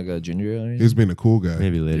 brutal. Do you want like a ginger ale? Or anything? He's being a cool guy.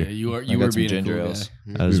 maybe Yeah, later. you I were got some being a ginger cool ales.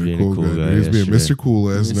 guy. I was being a cool guy. He was being yesterday. Mr. Cool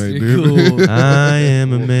last Mr. night, dude. Cool. I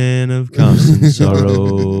am a man of constant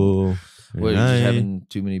sorrow. What, and you just I- having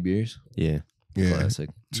too many beers? yeah. Yeah, Classic.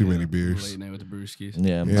 too many beers. Late night with the brewskis.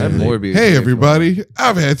 Yeah, Yeah. I have more beers. Hey, than everybody.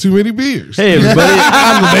 I've had too many beers. Hey everybody,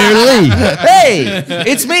 I'm Lemaire Lee. Hey,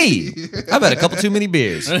 it's me. I've had a couple too many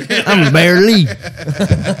beers. I'm Lemaire Lee.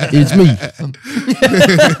 It's me,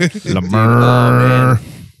 Lemar.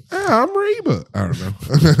 I'm Reba. I don't know.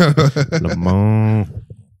 Lemar.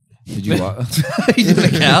 Did you walk? You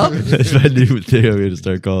doing a cow? That's my new thing. I'm gonna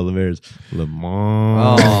start calling the mares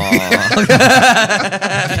Lemar.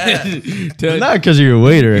 Oh. Not because you're a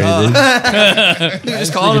waiter or anything. You're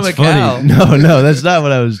just calling him a It's funny. cow. No, that's not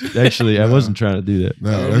what I was actually. I wasn't trying to do that.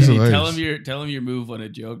 No, that's hilarious. Tell him your move when a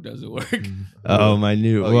joke doesn't work. Oh, my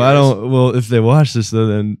new. Oh, Well, I yours? don't. Well, if they watch this though,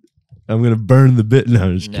 then I'm gonna burn the bit. No,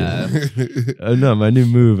 I'm just Nah. kidding. No, my new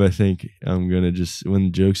move. I think I'm gonna just when the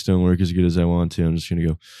jokes don't work as good as I want to, I'm just gonna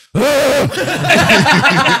go. And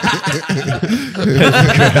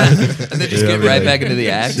then just Yeah, get right like- back into the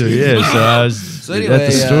act. So yeah, so I was So at anyway,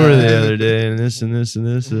 the store the other day, and this and this and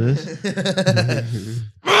this and this.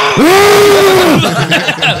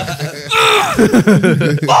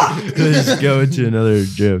 Just go into another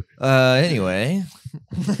joke. Anyway,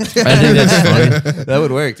 I think that's funny. that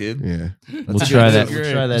would work, dude. Yeah. We'll a try good- that. that's We'll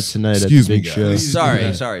great. try that tonight Excuse at the me, big guys.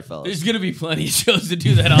 show. Sorry, fellas. There's gonna be plenty of shows to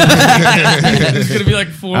do that on. There's gonna be like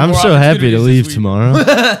 4 I'm more so happy to opportunities leave this week. tomorrow.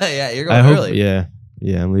 Yeah, you're going I hope. early. Yeah,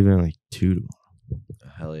 I'm leaving at like 2 tomorrow.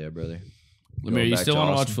 Hell yeah, brother. Lemaire, Going you back still to want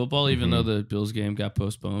to watch Austin. football even though the Bills game got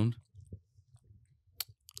postponed?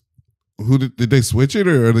 Who did they switch it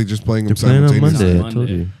or are they just playing They're them playing on simultaneously? Monday. I told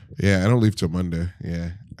Monday. you. Yeah, I don't leave till Monday.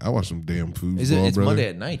 Yeah. I watch some damn foos. It's brother. Monday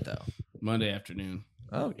at night though. Monday afternoon.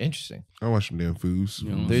 Oh, interesting. I watch some damn foos.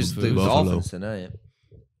 You know, There's the Buffalo. Dolphins tonight.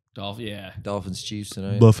 Yeah. Dolphins Chiefs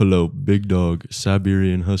tonight. Buffalo, big dog,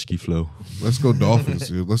 Siberian husky flow. Let's go Dolphins,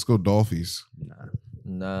 dude. Let's go Dolphies.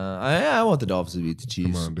 Nah, I want the Dolphins to beat the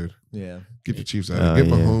Chiefs. Come on, dude. Yeah, Get the Chiefs out. Oh, Get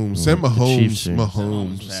yeah. Mahomes. Send The Mahomes. Chiefs are-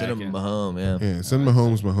 Mahomes. send them home. Yeah, Yeah, send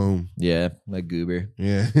Mahomes. Mahomes. yeah, like Goober.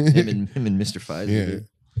 Yeah. Him and Mr. Pfizer. Yeah. dude.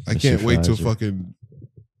 I Mr. can't wait till Pfizer. fucking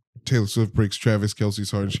Taylor Swift breaks Travis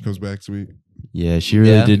Kelsey's heart and she comes back to me. Yeah, she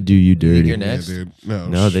really Yeah. did do you You think dirty. you're next? Yeah, dude. No.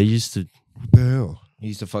 No, they used to. What the hell? He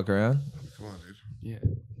used to fuck around. Come on, dude. Yeah.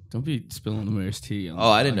 Don't be spilling the mayor's tea. On Oh,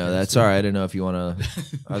 I didn't know that. Sorry, I didn't know if you want to.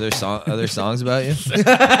 Are there songs about you?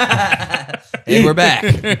 Hey, we're back.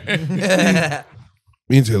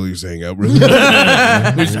 Me and Taylor used to hang out, really.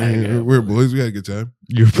 We're boys. We had a good time.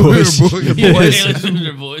 Your boys. Your boys.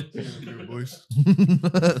 Your boys. Your boys.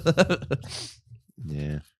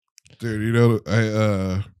 Yeah. Dude, you know,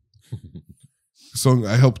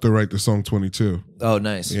 I helped her write the song 22. Oh,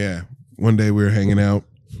 nice. Yeah. One day we were hanging out.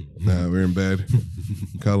 We were in bed.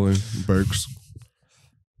 Cuddling. Burks.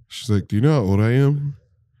 She's like, do you know how old I am?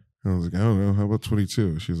 And I was like, I don't know. How about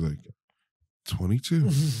 22? She's like, 22?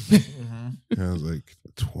 And I was like,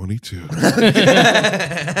 22. So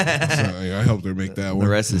I helped her make that one.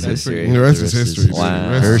 The rest is history. The rest is history. Wow. The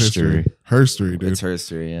rest Her is story. Her story, dude. It's her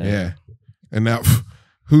story, yeah. Yeah. And now,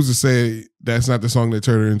 who's to say that's not the song that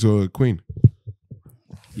turned her into a queen?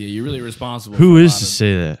 Yeah, you're really responsible. Who for a is lot to of-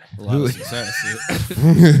 say that? A lot of success.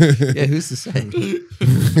 Yeah, who's to say?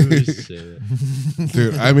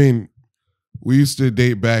 Dude, I mean, we used to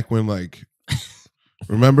date back when, like,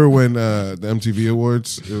 remember when the MTV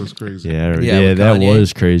Awards? It was crazy. Yeah, Yeah, with that Kanye.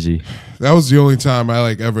 was crazy. That was the only time I,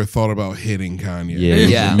 like, ever thought about hitting Kanye. Yeah,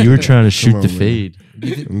 Yeah. you were trying to shoot on, the man. fade.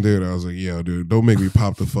 And dude, I was like, yo, dude, don't make me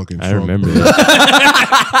pop the fucking I trunk, remember bro.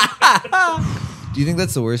 that. Do you think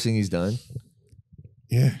that's the worst thing he's done?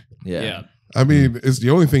 Yeah. Yeah. Yeah. I mean, it's the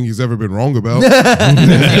only thing he's ever been wrong about. Those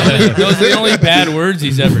are the only bad words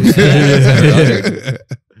he's ever said.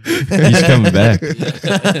 He's coming back.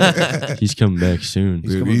 He's coming back soon.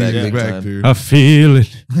 Dude, coming back he's big time. dude. I feel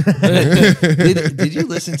it. Did you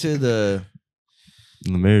listen to the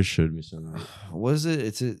Lemaire showed me something. what is it?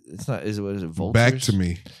 It's not is it what is it? Vultures? Back to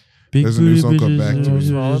me. Big There's a new song called booty Back to bitches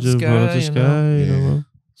Me. Follow the follow sky, the you sky, know? you know. Yeah.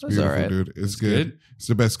 It's That's beautiful, alright. dude. It's good. good. It's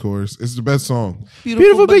the best chorus. It's the best song.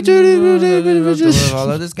 Beautiful big titty bitches.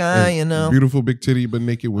 Follow the sky, you know. Beautiful big titty but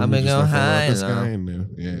naked women. I'ma just go don't fall high, out the you know. sky and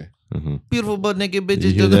yeah. Beautiful butt naked You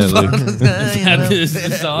bitches hear do the that, follow like- the sky, you That know? is the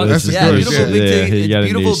song. That's the Yeah, chorus, beautiful yeah. big Yeah, titted, he got a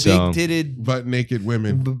new beautiful song. big titted, Butt naked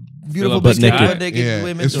women. beautiful Butt big naked. butt naked Yeah,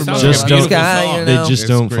 women. it's do from the Just follow the don't- sky, you They know? just It's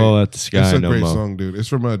don't great. fall out the It's sky a no great more. song, dude. It's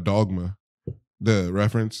from Dogma. The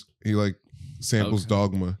reference. He like samples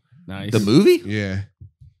Dogma. Nice. The movie? Yeah.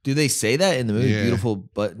 Do they say that in the movie? Yeah. Beautiful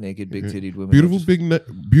butt naked big titted women. Beautiful Just- big nut,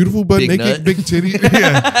 beautiful butt Big naked nut? big titty.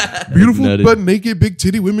 Yeah. Beautiful Nutted. butt naked big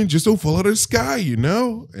titty women just don't fall out of the sky, you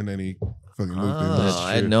know? And then he fucking looked at Oh,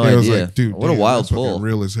 I had no I was idea. like, dude, What a damn, wild that's fucking pull.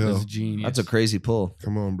 real as hell. That's a genius. That's a crazy pull.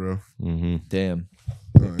 Come on, bro. Damn.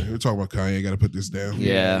 We're talking about Kanye. I got to put this down.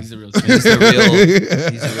 Yeah. He's a real He's champ.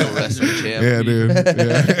 he's a real wrestling champ. Yeah, dude.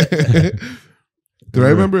 Yeah. Dude, I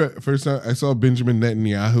remember first time I saw Benjamin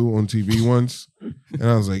Netanyahu on TV once, and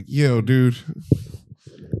I was like, "Yo, dude,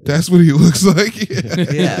 that's what he looks like."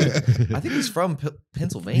 Yeah. I think he's from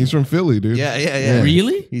Pennsylvania. He's from Philly, dude. Yeah.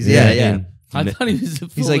 Really? He's yeah. I thought he was a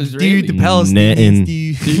He's full like, Israeli. dude, the Palestinians,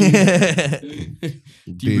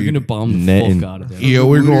 Dude, we're gonna bomb the Netting. fuck out of them. Yo,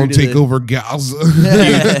 we're Booted going to to take the- over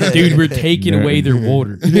Gaza. Dude, we're taking away their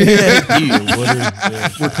water. We're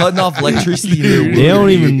cutting off electricity in their They don't water.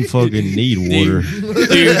 even fucking need water.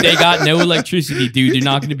 Dude, they got no electricity, dude. They're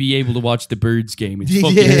not gonna be able to watch the Birds game. It's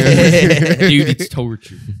fucking Yeah. dude, it's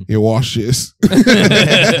torture. Yeah, wash this. I'm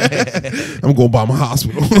going to bomb a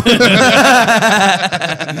hospital.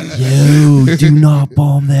 Yo, do not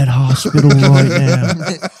bomb that hospital right now.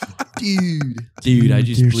 Dude, I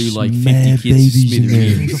just There's blew like some 50 mad kids to babies in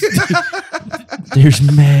smithereens. There's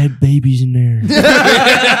mad babies in there.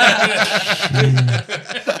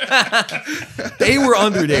 They were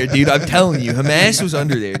under there, dude. I'm telling you. Hamas was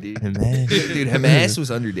under there, dude. Dude, Hamas was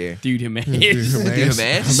under there. Dude, him Dude,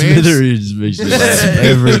 Hamas? Smithereens makes me laugh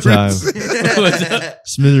every time.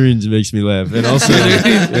 Smithereens makes me laugh, and also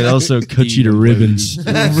it also cuts you to ribbons.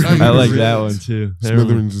 I like that one too.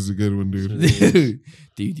 Smithereens is a good one, dude.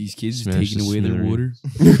 Dude, these kids are Smash taking the away their smithereens.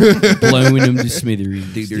 water, blowing them to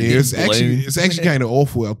smithereens. Dude, they're Yeah, it's getting actually kind of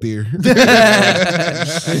awful out there.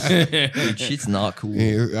 Dude, shit's not cool.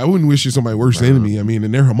 Yeah, I wouldn't wish it on my worst enemy. I mean,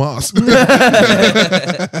 and they're Hamas.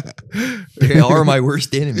 They are my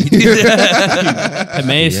worst enemy.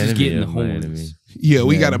 Hamas is getting the horns. Yeah,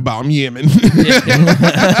 we got to bomb Yemen.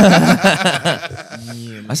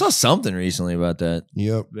 I saw something recently about that.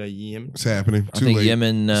 Yep, it's happening. I Too think late.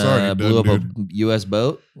 Yemen It's already blew done, up a U.S.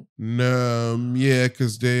 boat. No, yeah,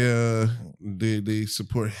 because they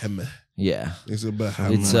support Hamas. Yeah. It's about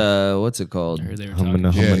Hamas. It's what's it called? I heard they were talking.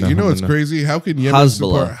 Yeah, you know what's crazy? How can Yemen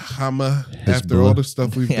support Hezbollah. Hamas after all the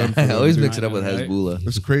stuff we've Yeah, done for I them? always dude? mix it up with I know, right? Hezbollah.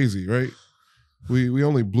 It's crazy, right? We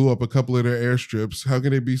only blew up a couple of their airstrips. How can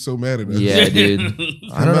they be so mad at us? Yeah, dude.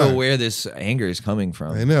 I don't know on. where this anger is coming I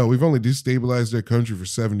from. know. We've only destabilized their country for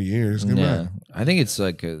 70 years. Come Yeah, on. I think it's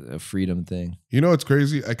like a freedom thing. You know what's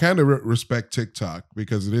crazy? I kind of respect TikTok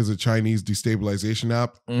because it is a Chinese destabilization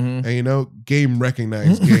app, and you know, game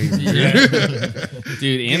recognized game.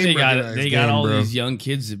 Dude, and they got all these young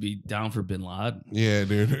kids to be down for Bin Laden. Yeah,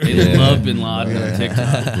 dude. They love Bin Laden on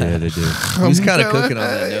TikTok. Yeah, they do. He's kind of cooking on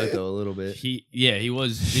that note though a little bit. He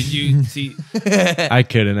was. Did you see? I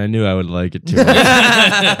couldn't. I knew I would like it too.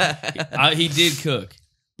 He did cook,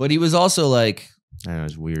 But he was also like, I know,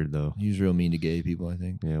 it's weird though. he was real mean to gay people, I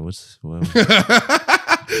think. Yeah, well,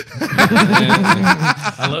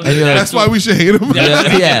 I love it. That's why we should hate him.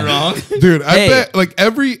 Yeah. Wrong. Dude, I bet like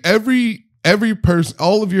every person,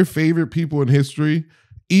 all of your favorite people in history,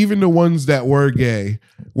 even the ones that were gay,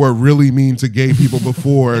 were really mean to gay people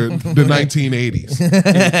before the 1980s.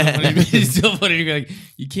 It's still funny to be like,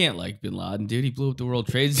 you can't like Bin Laden, dude. He blew up the World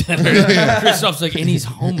Trade Center. Christoph's like, and he's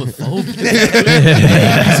homophobic.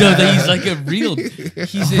 So he's like a real,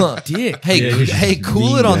 he's a dick. Hey,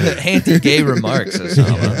 cool it on the anti-gay remarks,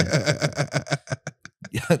 Osama.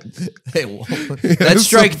 Hey,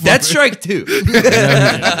 that's strike two.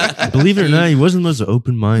 believe it or not, he wasn't the most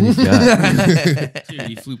open-minded guy. Dude,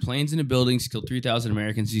 he flew planes into buildings, killed 3,000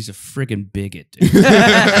 Americans. He's a friggin' bigot, dude. He's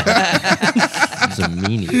a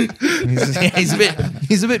meanie.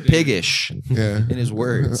 He's a bit piggish in his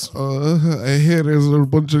words. I hear there's a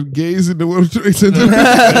bunch of gays in the World Trade Center.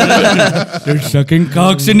 They're sucking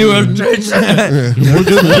cocks into World Trade Center.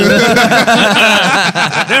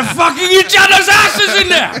 They're fucking each other's asses in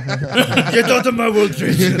there. Get out of my World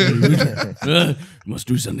Trade Center. Must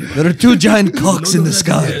do something. There are two giant cocks in the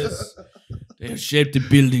sky. They are shaped the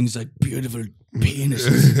buildings like beautiful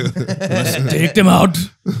penises. Must take them out.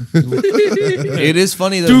 It is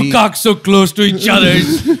funny though. Two cocks so close to each other.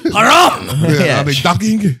 Is haram. Are they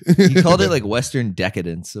ducking? He called it like Western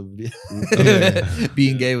decadence.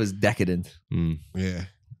 Being gay was decadent. Yeah.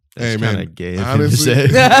 That's hey man, kind of gay. honestly,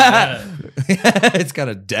 It's kind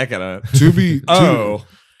of decadent. to be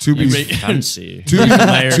fancy.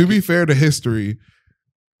 to be fair to history,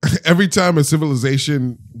 every time a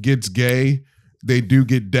civilization gets gay, they do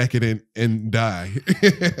get decadent and die.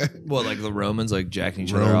 Well, like the Romans, like jacking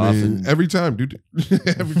each other off. And Every time, dude.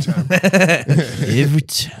 Every time.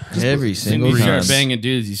 Every single You time. start banging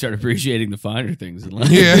dudes, you start appreciating the finer things in life.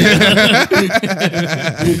 Yeah.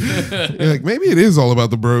 You're like, maybe it is all about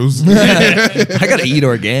the bros. I gotta eat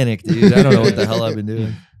organic, dude. I don't know what the hell I've been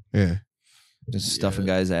doing. Yeah. Just stuffing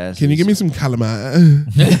guys' asses. Can you give me some calamari?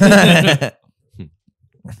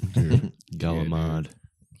 Galamad.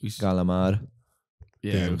 Galamad?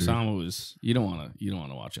 Yeah, Damn, dude. Osama was. You don't want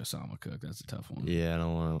to watch Osama cook. That's a tough one. Yeah, I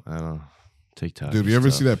don't. TikTok. Dude, you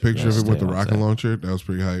ever see that picture of him with the Stay off rocket that. launcher? That was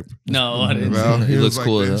pretty hype. No, I didn't. Well, He was looks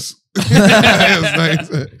cool, this. It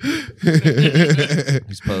was nice.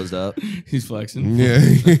 He's posed up. He's flexing. Yeah.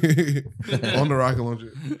 On the rocket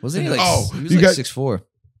launcher. Wasn't he like? Oh, he was you like got- 6'4".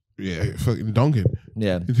 Yeah, fucking Duncan.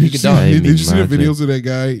 Yeah, Did he you could see, dunk. did you see the Imagine. videos of that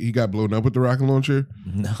guy? He got blown up with the rocket launcher.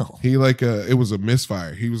 No. He it was a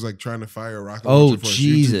misfire. He was like trying to fire a rocket Oh, launcher for his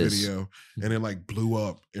Jesus. YouTube video, and it like blew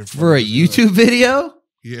up in front For a of his, YouTube video?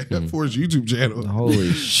 Yeah, for his YouTube channel.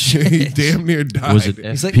 Holy shit. He damn near died. Was it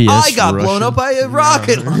He's like, FPS I got blown Russian? up by a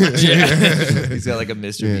rocket launcher. Yeah. He's got like a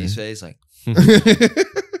Mr. Yeah. Beast face. Like,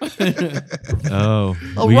 Oh,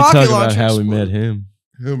 A we can rocket talk about launcher how we exploded. met him.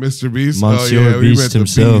 Who, Mr. Beast? Monsieur we Beast met the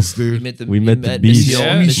himself. Beast, you dude. met the, We you met the Beast.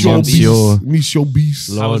 Yeah. Monsieur Monsieur. Beast. Monsieur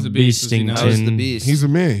Beast. How was the Beast? Was he nice? How was the Beastington. Beast? He's a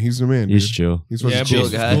man. He's the man. He's Dude. chill. He's supposed Yeah, to chill.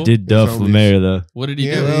 chill guy. He did Duff Homies. Lemaire though. What did he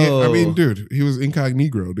Yeah, do? I mean, dude, he was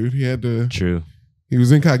incognito, dude. He had to. True. He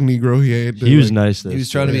was incognito. He had. To, He was like, nice though. He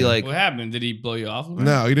was trying to be Yeah. like, What happened? Did he blow you off?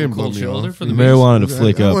 No, he didn't blow Cold me shoulder off. for the Lemaire Beast? wanted to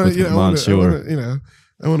flick up with Monsieur.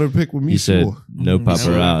 I want to pick with me. He said, "No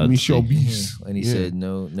paparazzi." Michel Beast. and he Yeah. said,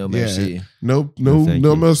 no Yeah. mercy. No thank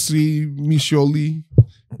you. mercy, Michel Lee.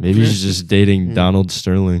 Maybe he's just dating Donald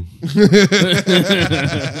Sterling. Like, I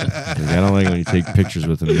don't like when you take pictures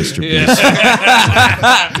with him, Mr. Beast.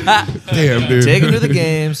 Damn, dude. Take him to the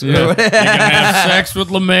games. Yeah. You can have sex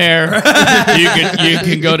with Lemaire. You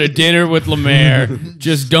can go to dinner with Lemaire.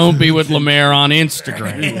 Just don't be with Lemaire on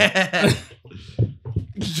Instagram.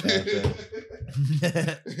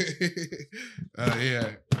 Yeah,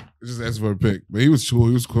 just asked for a pic, but he was cool.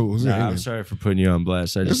 He was cool. Wasn't Nah, he? I'm sorry for putting you on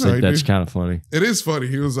blast. I just It's think alright, that's dude. kind of funny. It is funny.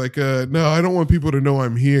 He was like, "No, I don't want people to know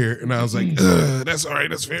I'm here," and I was like, "That's all right.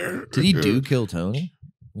 That's fair." Did he do kill Tony?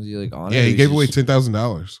 Was he like on it? Yeah, or he was gave away just-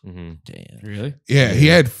 $10,000. Damn. Really? Yeah, he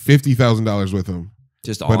had $50,000 with him,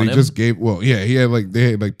 Just but on he him? just gave. Well, yeah, he had like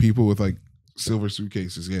they had like people with like silver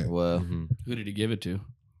suitcases. Yeah, Well, Who did he give it to?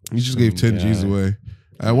 he just gave 10 G's guy. away.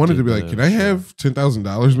 I wanted to be like, the "Can I have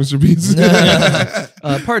 $10,000, Mr. Beast?"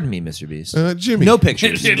 pardon me, Mr. Beast. Jimmy. No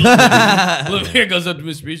pictures. Lemaire goes up to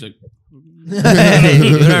Mr. Beast like, Hey, you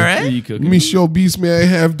doing all What are right? you cooking? Michelle Beast, may I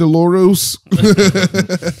have Dolores?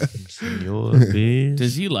 Senor Beast.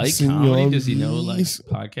 Does he like Senor comedy? Does he know like Beast.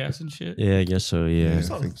 podcasts and shit? Yeah, I guess so. Yeah, I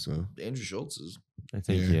think so. Andrew Schultz is. I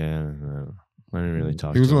think. Yeah. Yeah, I don't know. I didn't really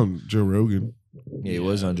talk. He was to him. on Joe Rogan. Yeah, he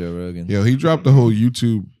was on Joe Rogan. Yo, he dropped the whole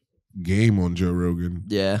YouTube game on Joe Rogan.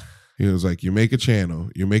 Yeah. He was like, you make a channel,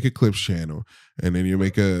 you make a clips channel, and then you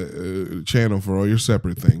make a channel for all your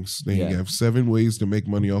separate things. Then Yeah. you have 7 ways to make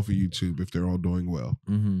money off of YouTube if they're all doing well.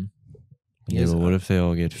 Mm-hmm. Yeah, but what if they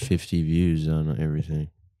all get 50 views on everything?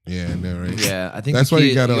 Yeah, I know, right? Yeah, I think That's why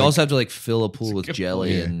you gotta, like- also have to like fill a pool with good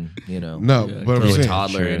jelly point. and No, Yeah, but I'm throw a saying,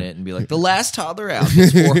 toddler in Sure. it and be like, the last toddler out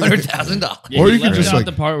gets $400,000. Yeah, Or he you could left just, out like-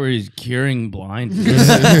 the part where he's curing blindness.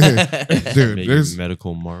 dude, Making there's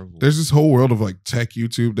medical marvel. this whole world of like tech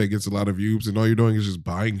YouTube that gets a lot of views, and all you're doing is just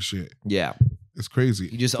buying shit. Yeah, It's crazy.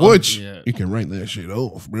 you just Which Yeah. you can write that shit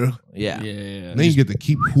off, bro. yeah. Yeah. Then you get to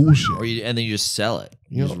keep cool shit. Or you, and then you just sell it.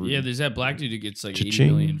 You know, Yeah, there's that black dude who gets like 80 Cha-ching.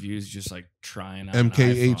 million views just like trying out an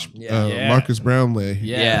MKH, iPhone. Yeah. Marcus Brownlee.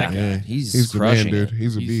 Yeah, that guy. Yeah. He's He's the man, crushing dude. it.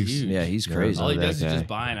 He's a He's beast. huge. Yeah, he's Yeah, crazy. All he that does is guy. just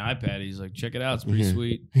buy an iPad. He's like, check it out, it's pretty Yeah.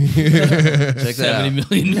 sweet. Check that 70 out.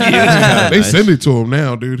 million views. They Nice. send it to him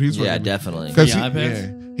now, dude. He's Yeah, fucking- definitely. Because Free he, iPads?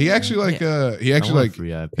 yeah. He actually like he I actually want a like free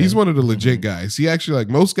iPad. he's one of the legit guys. He actually like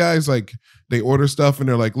most guys like they order stuff and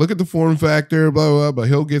they're like, look at the form factor, blah blah. But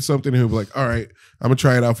he'll get something and he'll be like, all right, I'm gonna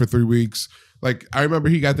try it out for 3 weeks. Like I remember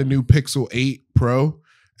he got the new Pixel 8 Pro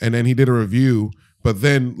and then he did a review. But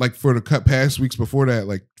then like for the past weeks before that,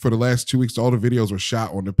 like for the last 2 weeks, all the videos were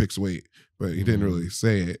shot on the Pixel 8. But he didn't really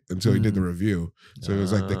say it until he did the review. So it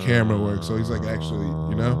was like the camera work. So he's like actually,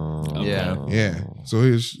 you know, Oh. Yeah. yeah. So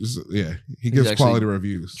he's yeah, he gives actually quality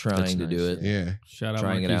reviews. Trying to That's do nice. it. Yeah, Shout out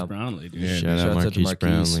Trying it Marquise out. Brownlee, dude. Yeah. Shout Shouts out out to Marquise Marquise.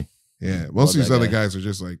 Brownlee. yeah. Most Love of these that other guy. guys are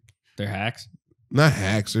just like They're hacks. not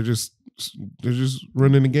hacks. They're just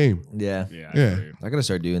running the game. Yeah. Yeah. I gotta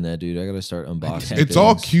start doing that, dude. I gotta start unboxing. It's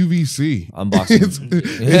all things. QVC. Unboxing.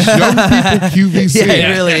 It's young people QVC. Yeah, it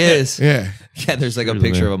really is. Yeah. Yeah, there's like a Really,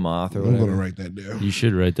 picture man. of a moth or I'm whatever. gonna write that down. You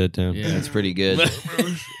should write that down. Yeah. That's pretty good.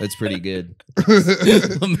 That's pretty good.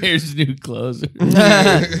 Lemaire's new closer.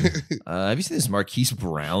 Have you seen this Marquise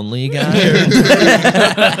Brownlee guy? Yo,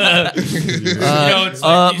 it's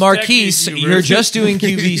like these Marquise, tech you're YouTubers. just doing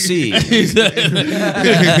QVC.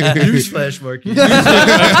 Newsflash, Marquis.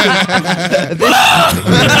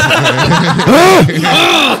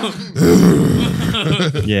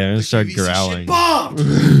 Yeah, I'm gonna start growling.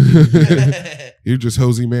 You're just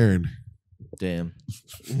Hosey Marin. Damn.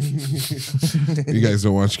 You guys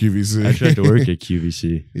don't watch QVC. I tried to work at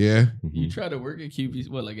QVC. Yeah. You Mhm. try to work at QB,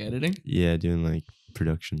 what, like editing? Yeah, doing like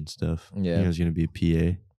production stuff. Yeah. I was gonna be a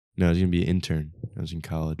PA. No, I was gonna be an intern. I was in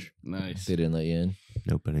college. Nice. They didn't let you in.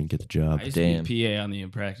 Nope, I didn't get the job. I used Damn. to be a PA on the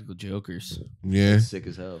Impractical Jokers. Yeah. Sick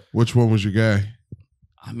as hell. Which one was your guy?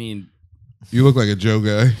 I mean, You look like a Joe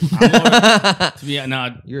guy.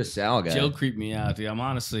 You're a Sal guy. Joe creeped me out, dude.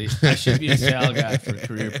 I should be a Sal guy for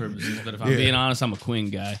career purposes, but if I'm Yeah. being honest, I'm a Quinn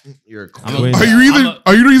guy. You're a I'm queen. a-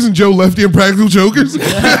 Are you the reason Joe left the Impractical Jokers? Did you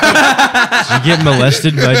get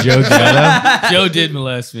molested by Joe Gatto? Joe did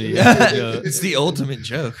molest me. Joe. It's the ultimate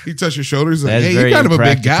joke. He touched your shoulders like, That's hey, you're very kind of a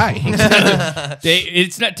big guy. impractical.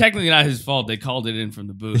 It's not technically not his fault. They called it in from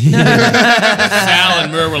the booth. Sal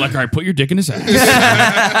and Murr were like, "All right, put your dick in his ass."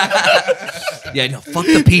 Yeah, no, fuck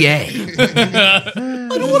the PA. I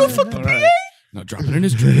don't want to fuck the PA. No, drop it in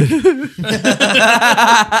his drink.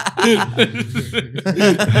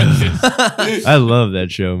 I love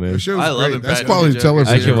that show, man. The show's I love great. it, That's Brad. quality Joker.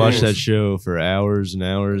 television. I could watch It that is. show for hours and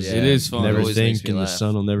hours. Yeah. It is fun. Never always makes think, me and the laugh.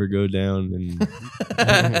 sun will never go down,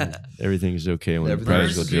 and everything's okay when the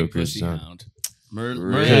Everything's practical Big joker is pussy on. hound. Murr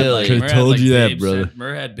Really? had, like, Could've Murr had, told like, you that, babes brother. sent-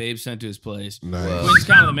 Murr had Babe sent to his place. Nice. Whoa. Quinn's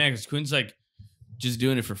kind of the man because Quinn's like just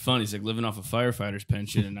doing it for fun. He's like living off a firefighter's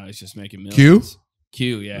pension, and now he's just making millions.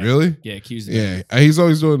 Q, yeah, Really? yeah, Q's the Yeah. He's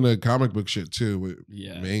always doing the comic book shit too with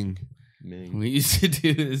yeah. Ming. We used to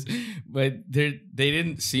do this, but they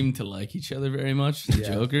didn't seem to like each other very much. The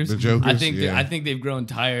Jokers. The Jokers, I think yeah. I think they've grown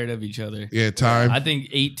tired of each other. Yeah, time. I think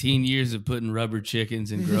 18 years of putting rubber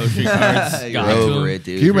chickens in grocery carts You're got to over them. it,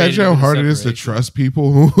 dude. Can you imagine how hard it is to Separation. trust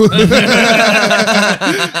people?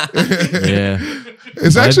 Yeah.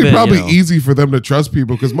 It's I actually bet, probably you know. easy for them to trust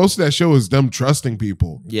people because most of that show is them trusting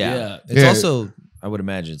people. Yeah. Yeah. It's Yeah. also, I would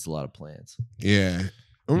imagine it's a lot of plants. Yeah.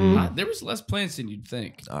 There was less plants than you'd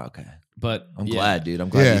think, Oh, okay. but I'm yeah. glad, dude. I'm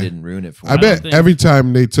glad Yeah. you didn't ruin it for I me. bet think- every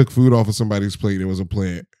time they took food off of somebody's plate, it was a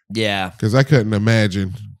plant. Yeah. Because I couldn't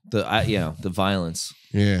imagine. The violence.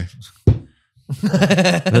 Yeah.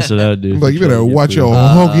 That's what I would do. I'm like, you better watch your food.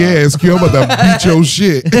 honky ass, Q. I'm about to beat your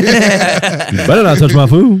shit. You better not touch my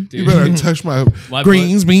food. You better touch my My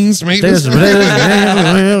greens, beans, tomatoes. You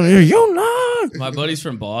not. My buddy's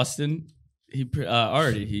from Boston. He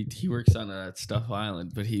works on Stuff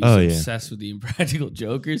Island, but he's obsessed with the Impractical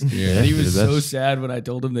Jokers. Yeah. And he was Yeah, so that's- sad when I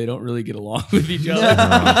told him they don't really get along with each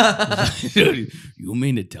other. You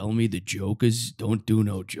mean to tell me the Jokers don't do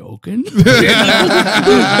no joking? we were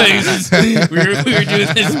doing this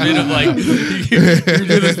bit of like,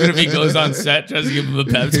 if he goes on set, tries to give him a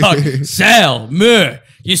pep talk. Sal, Mur,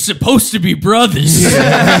 you're supposed to be brothers.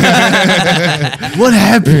 What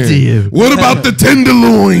happened to you? What about the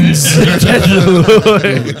tenderloins?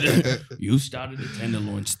 You started the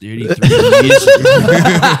Tenderloins 33 years ago.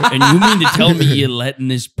 And you mean to tell me you're letting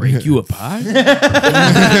this break you apart? Is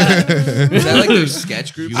that like their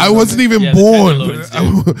sketch group? I wasn't even Yeah, the born.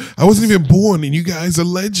 Tenderloins, I wasn't even born, and you guys are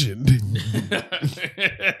legend.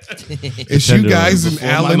 It's you guys and Before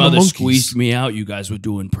Alan my the mother monkeys. squeezed me out, you guys were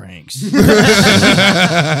doing pranks. You mean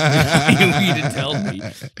to tell me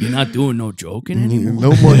you're not doing no joking anymore?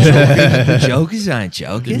 No more joking. The jokers aren't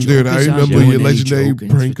joking. Dude, I Jokers aren't remember doing your any legendary joking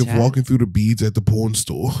prank for of Tad. walking through the beads at the porn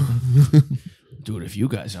store. Dude, if you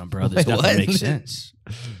guys aren't brothers, Wait, nothing what? makes sense.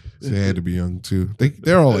 They had to be young too.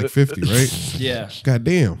 They're all like 50, right? Yeah. God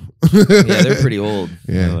damn. Yeah, they're pretty old.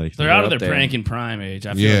 Yeah. Like, They're out of up their there. pranking prime age.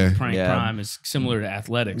 I feel Yeah. like prank Yeah. prime is similar to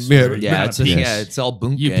athletics. Yeah, where Yeah, you kinda peak- it's all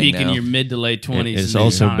boom You gang peak now. in your mid to late 20s. it's and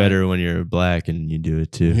also then better when you're black and you do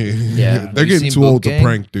it too. Yeah. They're You getting seen too Boot old Gang? to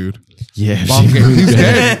prank, dude. Yeah, Bonk Gang. He's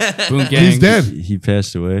dead. Boom gang. He's dead. He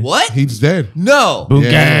passed away. What? He's dead. No. Boom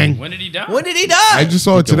Yeah. gang. When did he die? When did he die? I just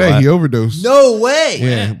saw it Think a today. lot. He overdosed. No way.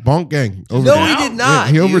 Yeah, Bonk Gang. No, Overdosed. he did not. Yeah,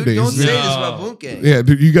 he dude. overdosed. Don't say this No. about Boom Gang. Yeah,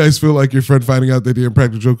 do you guys feel like your friend finding out that the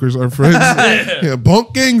Impractical Jokers are friends? Yeah,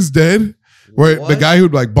 Bonk Gang's dead. Where the What? guy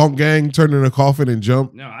who'd like Bonk Gang turn in a coffin and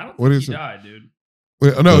jump. No, I don't What think is he it? died, dude.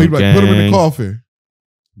 Wait, no, he'd like put him in the Gang. coffin.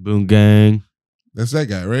 Boom gang. That's that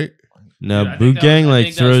guy, right? No, Dude, I Boom think that gang was- I like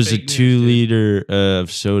think that was throws a fake news, 2 dude. liter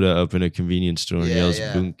of soda up in a convenience store and Yeah, yells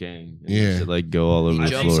yeah. Boom gang. And Yeah. it like go all over He the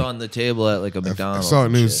jumps floor. on the table at like a I McDonald's. saw it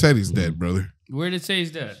and news shit. said he's dead, brother. Where did it say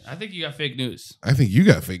he's dead? I think you got fake news. I think you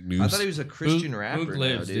got fake I news. thought he was a Christian Boom- rapper Boom now,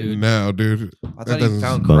 lives, dude. dude. No, dude. I That thought he doesn't-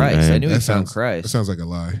 found Bum Christ. I gang. knew he that found That Christ. sounds like a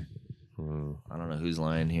lie. I don't know who's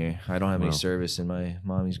lying here. I don't have any Well. service in my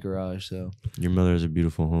mommy's garage, so Your mother has a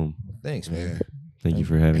beautiful home. thanks, man. Yeah. Thank you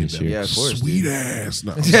for having us here. Yeah, of course. Sweet dude. ass.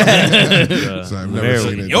 No, I'm sorry. Sorry, I've never Lemaire-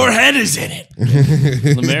 seen it. Your head is in it.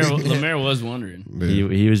 Lemaire was wondering.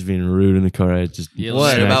 He was being rude in the car. I just Yeah,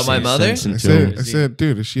 What, smacked about my some mother? sense I into said, him. I said,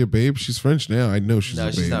 dude, is she a babe? She's French now. I know she's a No,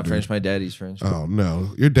 babe. she's not dude. French. My daddy's French. Oh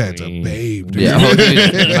no, your dad's a Queen. babe, dude. Yeah, oh,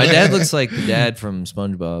 dude. My dad looks like the dad from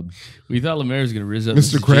SpongeBob. We thought Lemaire was going to rizz up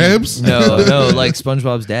Mr. Mrs. Krabs. No, like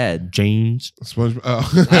SpongeBob's dad. James. SpongeBob.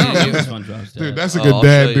 Oh. I don't know SpongeBob's dad. Dude, that's a Oh, good I'll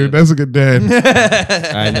dad, show you. dude. That's a good dad.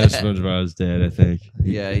 I know SpongeBob's dad. I think.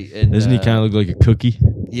 Yeah, and, Doesn't he kind of look like a cookie?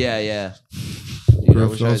 Yeah, yeah. Dude, I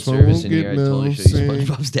wish I had Griff service Oswald in here. I'd won't totally get show you no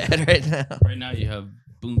SpongeBob's dad right now. Right now you have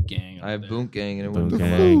Boom Gang. up I have there. Boom Gang and it Boom went.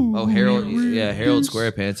 gang. Oh, Harold. Yeah, Harold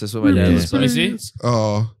SquarePants. That's what my dad Yeah. looks Let me like. see.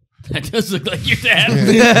 Oh, That does look like your dad.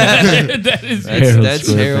 That is Harold That's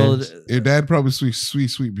SquarePants. Harold. your dad probably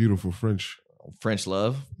sweet, beautiful French. French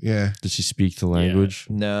love? Yeah. Does he speak the language?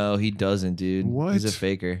 No, he doesn't, dude. What? He's a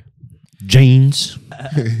faker. James.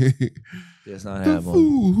 The He does not have one.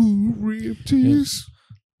 fool who ripped his.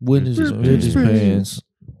 When is his Ripped pants?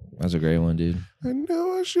 That's a great one, dude. I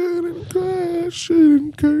know I shouldn't cry, I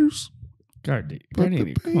shouldn't curse. Gardini. But the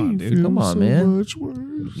Gardini, come on, pain dude. feels Come on, so man. much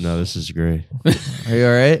worse. No, this is great. Are you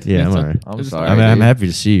all right? Yeah, I'm alright. I'm It's sorry. fine. I'm dude. happy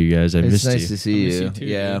to see you guys. I It's missed nice you. to see I miss you. you too,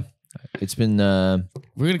 Yeah. dude. It's been We're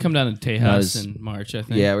going to come down to No, Tejas it's- in March, I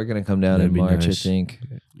think. yeah, we're gonna come down That'd in be March, nice. I think,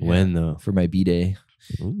 When though? for my B-Day.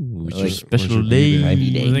 Ooh, it's Like- your special where's your day. B-day? My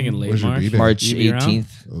B-day. We're thinking late Where's your March. B-day? March You be around?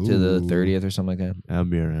 18th to the Ooh. 30th or something like that. I'll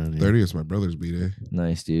be around. 30 is my brother's B-Day.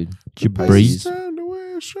 Nice, dude. You Pisces. breeze. Time to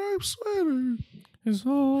wear a striped sweater. It's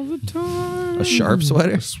all the time. A sharp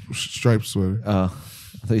sweater? Striped sweater. Oh,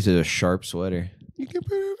 I thought you said a sharp sweater. You can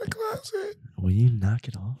put it in the closet. Will you knock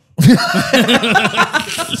it off?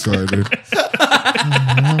 Sorry, dude.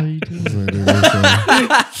 How are you doing? Sorry, dude. I'm sorry.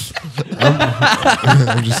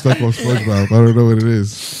 I'm just stuck on SpongeBob. I don't know what it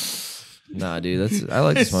is. Nah, dude, I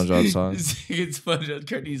like the SpongeBob song. It's SpongeBob.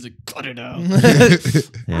 Gardini's like, cut it out.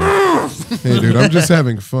 Yeah, Hey, dude, I'm just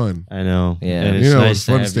having fun. I know. Yeah. And it's You know what nice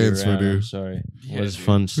to fun have you stands for, around. dude. I'm sorry. Yeah, What does dude.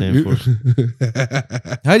 fun stand for?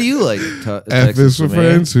 How do you like F Texas is for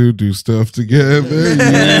Lemaire? friends who do stuff together. U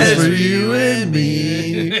is for you and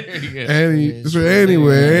me. There you go. Any is for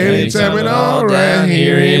anywhere, anytime, and all right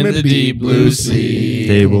here in the deep blue sea.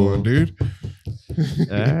 Table. Come on, dude.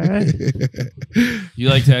 right. You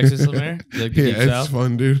like Texas, Lemaire? You like the Yeah, Deep it's South?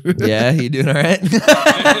 fun, dude. Yeah, you doing all right?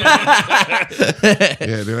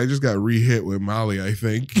 Yeah, dude, I just got re-hit with Molly, I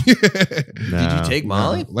think. Did you take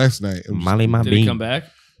Molly? Last night. It was- Molly, my Did it bean. come back?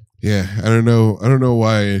 Yeah, I don't know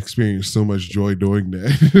why I experienced so much joy doing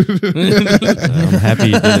that. I'm happy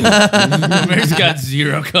you did it. Lemaire's got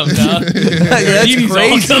zero come down. That's He needs all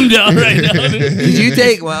crazy. come down right now. Did you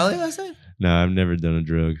take Molly last night? No, I've never done a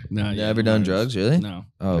drug. No, Never done drugs, really? No,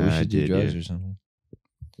 Oh, we Nah, I should do did, drugs yeah. or something.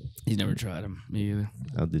 he's never tried them. Me either.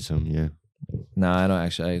 I'll do something, yeah. No, I don't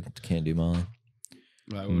actually. I can't do Molly.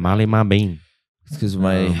 Why would I? Molly, my bean. It's because of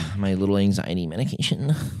my little anxiety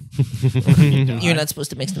medication. You're not supposed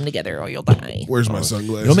to mix them together or you'll die. Where's my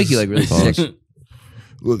sunglasses? It'll make you like really sick.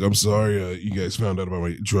 Look, I'm sorry you guys found out about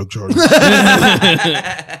my drug charges.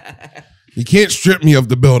 You can't strip me of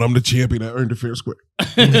the belt. I'm the champion. I earned it fair square.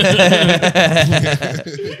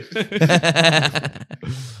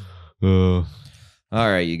 All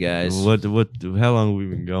right, you guys. What? How long have we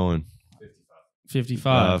been going?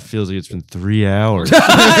 55. Feels like it's been 3 hours. What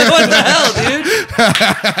the hell, dude?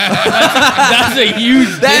 That's a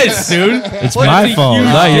huge diss, dude. It's What my is fault, huge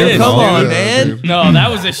not your diss, Come fault. on, Yeah, man. dude. No, that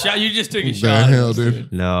was a shot. You just took a The shot. hell,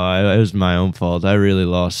 dude. No, it was my own fault. I really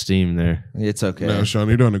lost steam there. It's okay. No, Sean,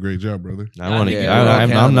 you're doing a great job, brother. I want to. Yeah, we're all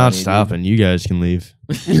counting I'm on not you, dude. stopping. You guys can leave.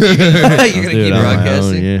 You're I'll gonna do keep it on my own,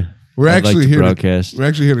 broadcasting. yeah. We're I'd actually like to here. broadcast. We're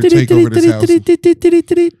actually here to take over this house.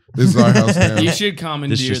 This is our house now. You should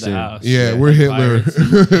commandeer just the in. house. Yeah, we're like Hitler. pirates.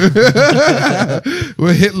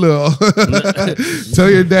 We're Hitler. Tell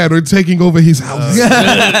your dad we're taking over his house.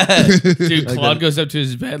 Dude, Claude goes up to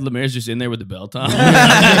his bed. Lemaire's just in there with the belt on.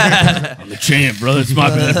 I'm the champ, brother. It's my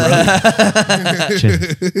bed, brother.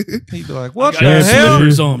 He'd be like, "What I got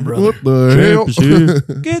slippers on, brother. What the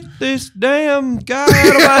hell? Get this damn guy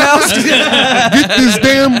out of my house!" Get this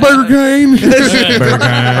damn Burger King.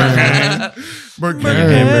 Burger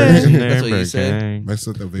King. That's what you say. Messed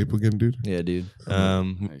up that vape again, dude. Yeah, dude.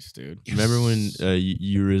 Nice, dude. Remember when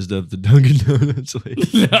you rizzed up the Dunkin' Donuts lady?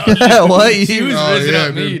 What? He was Oh, rizzing yeah,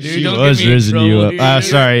 up me, dude. dude. She Don't was get me in rizzing you trouble up. here, dude.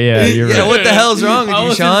 Sorry, yeah, you're Yeah, right. what the hell's wrong with I you,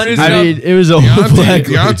 wasn't Sean? rizzing I up. mean, it was a old black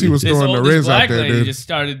The auntie was This throwing the oldest riz black out there, lady dude. just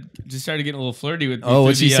started getting a little flirty with me. Oh,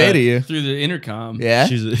 what'd through she the, say to you? Through the intercom. Yeah.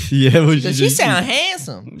 Yeah, what Does she sound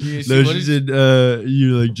handsome? Yeah, No, what she did- said,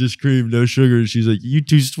 you like just cream, no sugar. She's like, you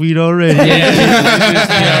too sweet already.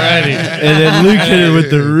 already. And then Luke hit her with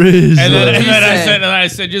the riz. And then, What did I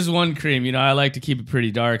said just one cream. You know, I like to keep it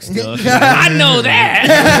pretty dark still. She's like, I know that.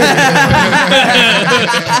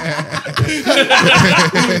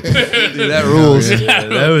 Dude, that rules. Yeah,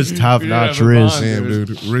 that was top We notch have a riz. bond. Damn,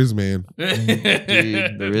 dude. Riz man. Dude,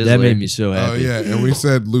 the Rizzler. That made me so Oh, happy. yeah. And we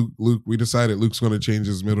said, Luke, we decided Luke's going to change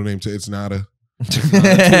his middle name to It's Nada.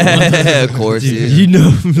 Of course, Dude, dude. you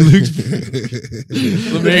know, Luke's.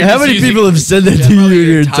 How many people have said that to you in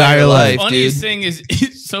your entire life? Funniest dude. thing is,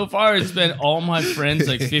 so far it's been all my friends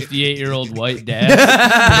like 58-year-old white dads,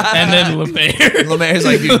 and then Lemaire. Lemaire's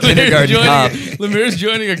like your kindergarten cop. Lemaire's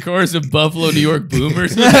joining a chorus of Buffalo, New York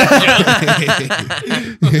boomers. Lemaire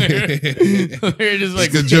just like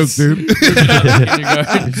It's a good joke, dude.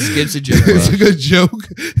 kindergarten. Skips a joke. It's a good joke.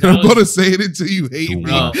 And I'm going to say it until you hate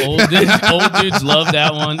me. Old dudes love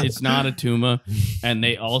that one. It's not a Tuma, and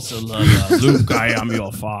they also love Luke. I am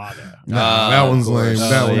your father. Nah, that one's lame.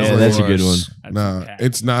 That one's yeah, lame. that's a good one. That's Nah, fantastic.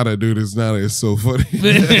 It's Nada, dude. It's Nada. It's so funny.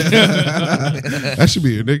 That should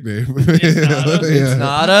be your nickname. It's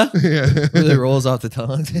Nada. Yeah. Really rolls off the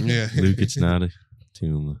tongue. Yeah. Luke, it's not a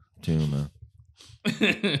Tuma. Tuma.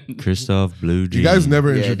 Christoph Blue Jeans. You guys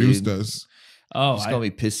never Yeah, introduced dude. us. Oh, Just call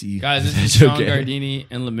me Pissy. guys, this is It's Shawn okay. Gardini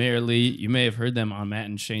and Lemaire Lee. You may have heard them on Matt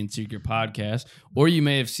and Shane's Secret Podcast, or you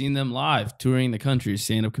may have seen them live touring the country as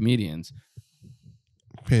stand-up comedians.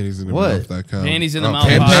 Panties in the What? mouth.com. Panties in the Mouth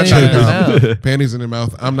Panties podcast. in the mouth. Panties in the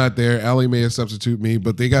mouth. I'm not there. Allie may substitute me,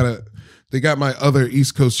 but they got my other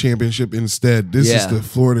East Coast championship instead. This is Yeah. the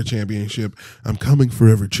Florida championship. I'm coming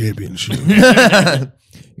forever championship. You're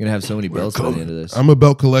gonna have so many belts by the end of this. I'm a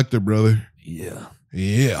belt collector, brother. Yeah.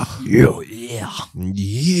 Yeah. Yeah.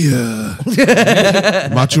 Yeah.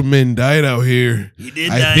 Macho Man died out here. He did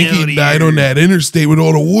I think he died on that interstate with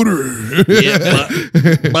all the water.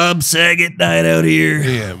 Bob Saget died out here.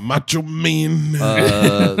 Yeah, Macho Man.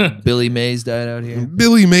 Billy Mays died out here.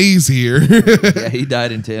 Billy Mays here. Yeah, he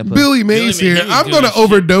died in Tampa. Billy Mays Billy here. Mays I'm doing going to shit.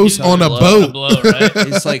 overdose He's on a doing boat. right?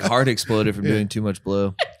 His like heart exploded from doing too much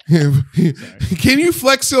blow. Can you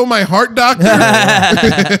flex seal my heart, doctor?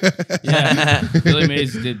 Yeah, Billy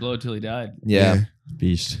Mays did blow till he died. Yeah.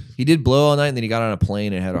 Beast. He did blow all night and then he got on a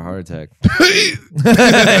plane and had a heart attack.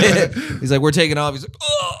 He's like, we're taking off. He's like,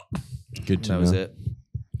 oh. Good to That know. was it.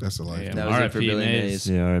 That's a life. Yeah. That was it for R.I.P. Billy Mays. Mays.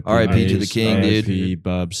 Yeah, R.I.P. to the king, dude. R.I.P.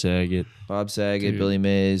 Bob Saget. Bob Saget, Dude. Billy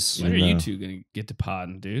Mays. When are you No. two gonna get to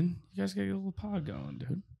podding, dude? You guys gotta get a little pod going,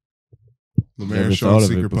 dude. Lemaire Never Shawn thought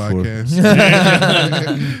of it secret before.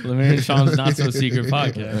 podcast. Lemaire and Sean's not so secret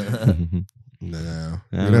podcast. No, I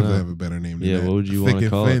we'd don't have to know. have a better name than Yeah, that. what would you Thick wanna and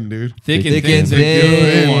call it? thin, dude. Thick and Thick and thin's a good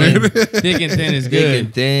thin. one. Thick and thin is Thick good.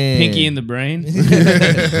 and thin. Pinky in the brain.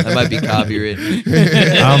 That might be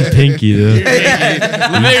copywritten. I'm Pinky though.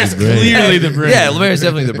 Lemaire's the brain. clearly the brain. Yeah, Lemaire's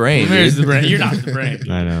definitely the brain. Lemaire's dude. the brain. You're not the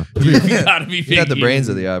brain. I know. You gotta be You got the Pinky. brains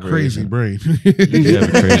of the Crazy operation. brain. You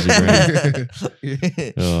have a crazy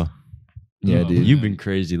brain. Oh, Yeah, dude. you've been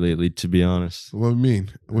crazy lately, to be honest. What do you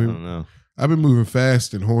mean? I don't know. I've been moving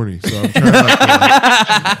fast and horny, so I'm trying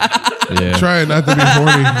Yeah. trying not to be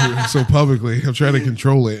horny so publicly. I'm trying to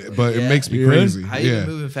control it, but it Yeah. makes me Yeah. crazy. How you Yeah. been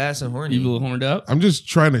moving fast and horny? You a little horned up? I'm just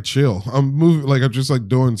trying to chill. I'm moving like I'm just like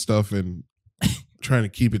doing stuff and trying to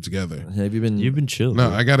keep it together. Have you been? You've been chill. No,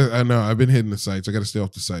 dude. I know. I've been hitting the sites. I gotta stay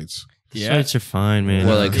off the sites. Yeah. Sites are fine, man.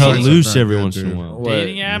 Well, like, cut sites are loose not every good, once in a dude. while. What?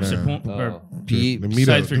 Dating apps No. or P- The meetup,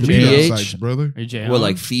 sites for the PH? meetup sites, brother. Are you what,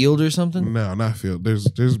 like Field or something? No, not field.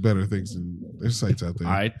 There's better things than there's sites out there.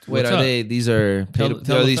 All right. Wait, what's are up? they? These are pay Tell- to,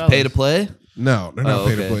 tell are the these fellas. pay to play? No, they're not Oh,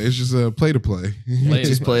 pay to okay. play. It's just a play to play. Play to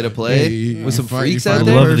Just play to play Yeah, with some you find- freaks you out find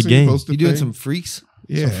there. a Love the person, game. post a You doing thing. some freaks?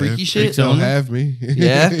 Yeah, some freaky if shit? They'll only? have me.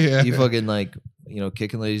 Yeah? yeah. You fucking like,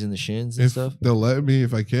 kicking ladies in the shins and If stuff. they'll let me,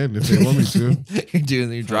 if I can, if they want me to.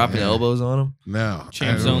 You're dropping elbows on them. No,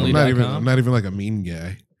 Champsonly.com? I'm not even like a mean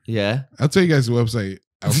guy. Yeah. I'll tell you guys the website.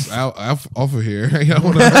 Off of here. I don't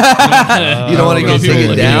wanna, You don't wanna I go wanna take it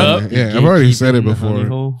look down? up. Yeah, I've already said it Gatekeeping the before. honey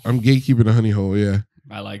hole. I'm gatekeeping the honey hole. Yeah,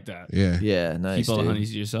 I like that. yeah, Yeah, nice. Keep all the dude.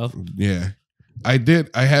 honeys to yourself. yeah. I did.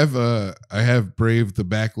 I have braved the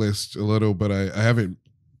backlist a little, but I haven't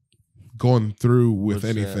gone through with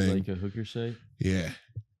What's that, anything. like a hooker site? Yeah,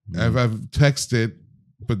 I've texted,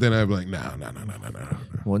 but then I'm like, no.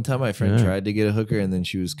 One time my friend Yeah. tried to get a hooker and then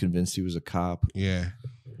she was convinced he was a cop Yeah,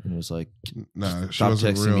 and was like, no, she stop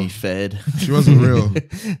wasn't texting real. me, Fed. She wasn't real.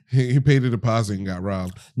 He paid a deposit and got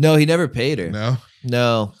robbed. No, he never paid her. No,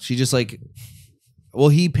 No, she just like, well,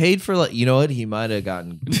 he paid for like, you know what? He might have got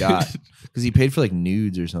because he paid for like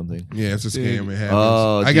nudes or something. yeah, it's a scam. It happens.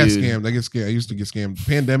 Oh, I got dude. scammed. I get scared. I used to get scammed.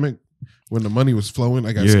 Pandemic, when the money was flowing,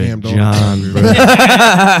 I got You're a scammed all the time. John, dude. bro.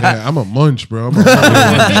 Yeah, I'm a munch, bro. I'm a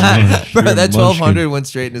munch. Bro, You're a that munchkin. 1200 went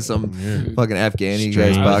straight into some Yeah. fucking Afghani Strange.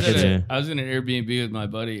 guy's I was, pockets. Yeah. I was in an Airbnb with my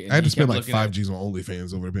buddy. And I had to he spend kept like looking 5 at- G's on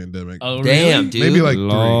OnlyFans over the pandemic. Oh, Damn, really? dude. Maybe like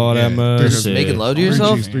Lord have 3. mercy. Making love to 3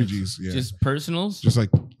 yourself? G's, 3 G's. Yeah. Just personals? Just like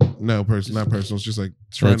not personals. Just like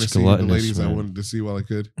trying That's to see the gluttonous, ladies I man. wanted to see while I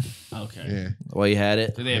could. Okay. Yeah. While you had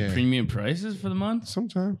it. Do they have Yeah. premium prices for the month?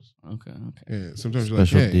 Sometimes. Okay. Yeah. Sometimes you're like,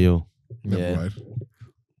 Special hey, deal. never Yeah. mind.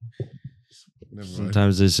 Never mind.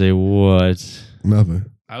 Sometimes they say what? Nothing.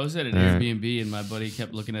 I was at an All right. Airbnb and my buddy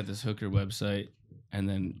kept looking at this hooker website, and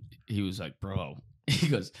then he was like, "Bro," he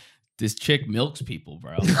goes, "This chick milks people,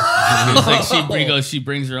 bro." He was like, she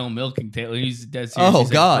brings her own milking table. He's dead serious. Oh, He's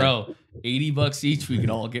like, God. bro, $80 each, we can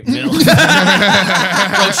all get milk.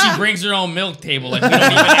 Bro, she brings her own milk table. Like we don't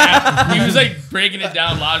even have. He was like breaking it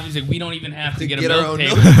down logically. He's like, we don't even have to get a Get our milk own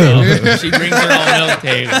table. milk Bro. She brings her own milk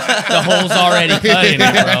table. The hole's already cut in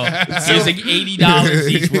it, bro. He was like $80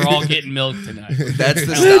 each. We're all getting milk tonight. That's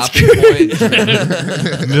the stopping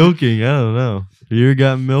point. Milking? I don't know. You ever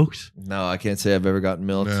got milked? No, I can't say I've ever gotten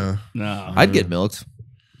milked. No. No, I'd get milked.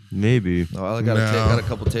 Maybe. Oh, I No. got a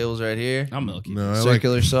couple tables right here. I'm milky. No. I like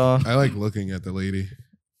Circular saw. I like looking at the lady.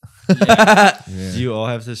 Do Yeah. you all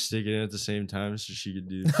have to stick it in at the same time so she could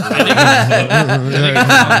do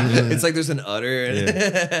It's like there's an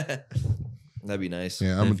udder. That'd be nice.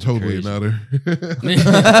 Yeah, I'm That'd be totally crazy. another.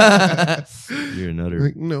 You're another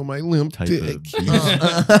Like, no, my limp type dick. of beast.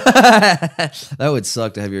 That would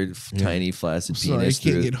suck to have your tiny flaccid Sorry, penis I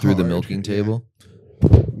can't through, get through the hard. milking Yeah. table.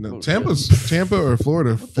 No, Tampa or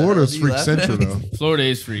Florida. Florida's do you freak laugh central at? though. Florida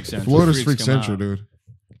is freak central. Florida's Freaks freak come central, out. dude.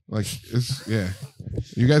 Like it's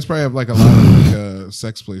You guys probably have like a lot of like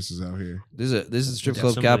sex places out here. This is strip Yeah,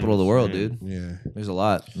 club somebody capital of the was world, saying. dude. Yeah. There's a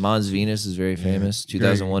lot. Mons Venus is very famous.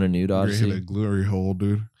 2001 A Nude You're gonna hit a Odyssey. glory hole,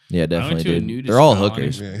 dude. Yeah, went definitely, to a dude. nudist They're all colony.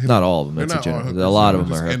 hookers. Yeah, Not all of them. They're That's not a all general. hookers. A lot of them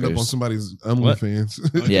Just are end up on hookers. somebody's What? OnlyFans. I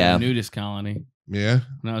went to Yeah. a nudist colony Yeah.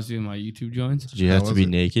 when I was doing my YouTube joins. Did you have How to was be it?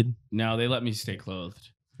 naked? No, they let me stay clothed,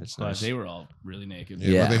 That's but nice. they were all really naked. Yeah.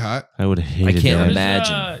 Yeah. Were they hot? I would have hated can't that.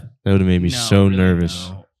 imagine. That would have made me No, so really, nervous.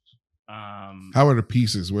 no. How are the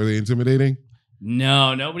pieces? Were they intimidating?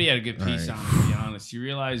 No, nobody had a good piece All on it, to be honest. You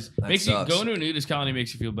realize That makes you sucks. going to a nudist colony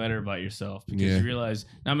makes you feel better about yourself because Yeah. you realize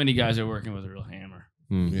not many guys are working with a real hammer.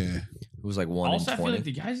 Hmm. Yeah. It was like 1 in Also, 20. I feel like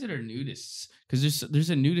the guys that are nudists, because there's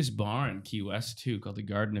a nudist bar in Key West too called the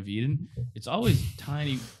Garden of Eden. It's always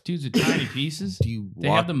tiny dudes with tiny pieces. They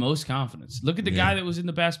have the most confidence. Look at the guy that was in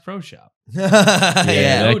the Bass Pro Shop.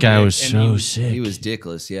 yeah, that guy was so sick. He was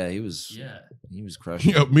dickless. Yeah, he was. Yeah. He was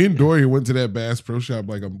crushing. Yeah, me and Dory went to that Bass Pro Shop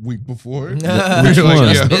like a week before. Which We one?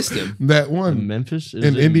 like, Just missed him. that one. Memphis?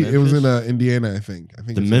 In It was in Indiana, I think.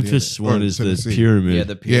 the it's Memphis Indiana. one Or is the Tennessee. pyramid. Yeah,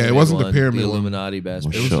 the pyramid it wasn't the one, pyramid The one. Illuminati Bass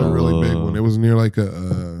It Pro was Shop. a really big one. It was near like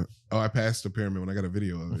a. I passed the pyramid when I got a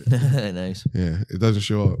video of it. Nice. Yeah, it doesn't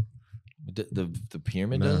show up. The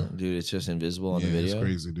pyramid, No. doesn't? Dude, it's just invisible on the video. It's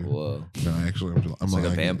crazy, dude. Whoa. No, actually, I'm like a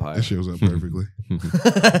lying. vampire. It shows up perfectly. You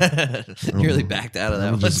really backed out of that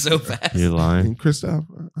I'm one just- so fast. You're lying. And Christoph,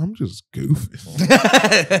 I'm just goofy.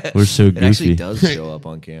 We're so It actually goofy. does show up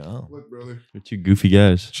on camera. Oh. Look, brother. We're two goofy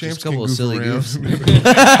guys. Champs Just a couple can of silly goof goofs.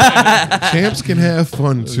 around. Champs can have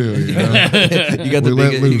fun too. You know? You got We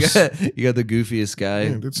let the loose. you got the goofiest guy.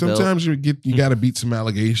 Yeah, dude, sometimes you got to beat some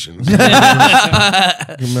allegations.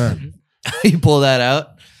 Come on. You pull that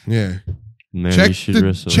out. Yeah. Man, you should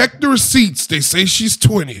wrestle. Check the receipts. They say she's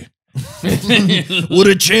 20. Would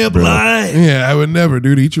a champ lie? Yeah, I would never,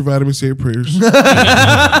 dude. Eat your vitamin C prayers.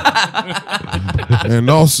 And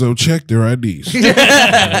also check their IDs.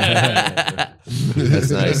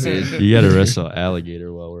 That's nice, dude. You got to wrestle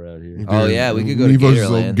alligator while we're out here. Oh yeah, we could go to Leave us a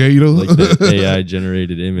Gatorland. Gator. Like that AI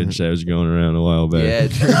generated image that was going around a while back. Yeah.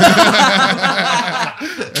 He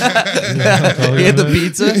had the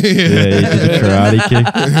pizza. Yeah, he did the karate kick.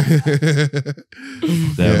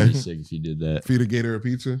 That would be sick if you did that. Feed a gator a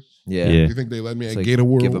pizza. Yeah. Yeah. You think they let me It's at like, Gator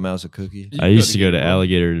World? give a mouse a cookie. I used to go to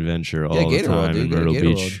Alligator Adventure all the Gator World, time dude. in Go to Myrtle Gator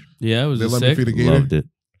Beach. World. Yeah, it was They a let me sick. feed a gator. Loved it.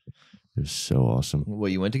 It was so awesome.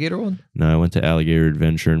 What, you went to Gator World? No, I went to Alligator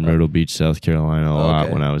Adventure in Myrtle Beach, South Carolina a lot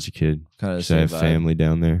okay. when I was a kid. Kind of the Because I same have vibe. family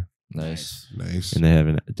down there. Nice. Nice.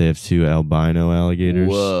 And they have two albino alligators.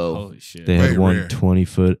 Whoa. Holy shit. They Very had one rare.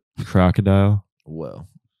 20-foot crocodile. Whoa.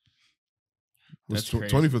 That's crazy.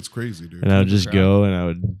 20 foot's crazy, dude. And I would just go and I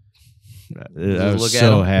would. I was look at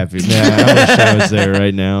so him? happy. Man, I wish I was there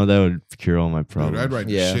right now. That would cure all my Dude, problems. I'd ride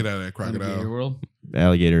the Yeah. shit out of that On the Gator crocodile. World?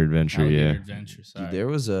 Alligator Adventure, Alligator yeah. Adventure. Dude, Sorry. there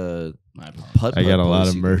was a My apologies. putt. I got a lot post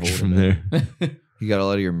of you could merch hold from him there. in. You got a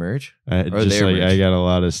lot of your merch? I Or just their like merch? I got a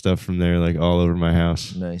lot of stuff from there, like all over my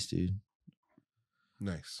house. Nice, dude.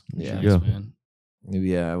 Nice. Yeah. Nice, Yeah. man.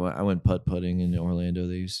 Yeah, I went putt-putting in Orlando.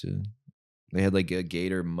 They had like a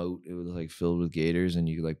gator moat. It was like filled with gators, and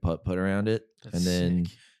you could like putt around it. That's and then,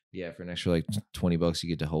 sick. yeah, for an extra like $20, you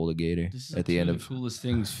get to hold a gator This is at the end two of. coolest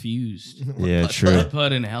things fused. Yeah, true.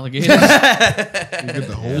 Putt and alligators. you get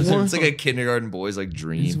the whole one? It's like a kindergarten boy's like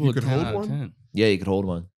dream. It's You about could 10 hold out of one? 10. Yeah, you could hold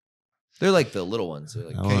one. They're like the little ones. They're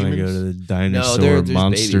like I want to go Caimans? to the dinosaur there's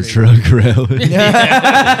monster babies. truck rally.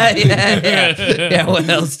 yeah. What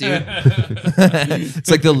else, dude?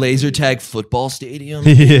 It's like the laser tag football stadium.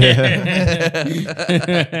 Yeah.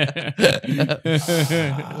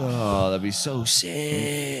 Oh, that'd be so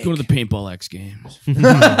sick. Go to the Paintball X Games.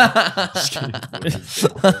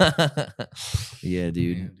 Yeah,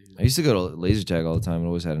 dude. Damn, dude. I used to go to laser tag all the time and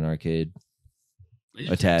always had an arcade.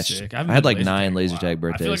 Laser Attached. tag's sick. I haven't had been like 9 laser tag in a while.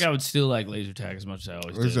 I birthdays. feel like I would still like laser tag as much as I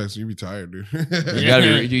always That's did. actually, you'd be tired, dude. You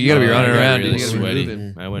gotta be Oh, running I got around, really dude. You gotta be sweaty.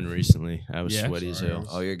 moving. I went recently. I was Yeah? sweaty as Sorry. hell.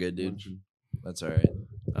 Oh, you're good, dude. That's all right.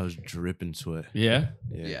 I was dripping sweat. Yeah.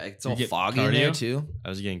 Yeah, it's You all get foggy in there cardio? too. I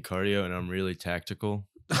was getting cardio and I'm really tactical.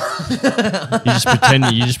 you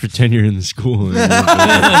You just pretend you're in the school.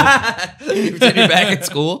 And You pretend you're back at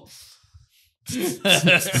school.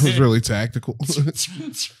 It was really tactical.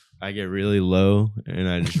 I get really low and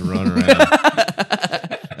I just run around.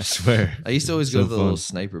 I swear. I used to always So go to the little fun.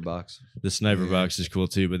 sniper box. The sniper box is cool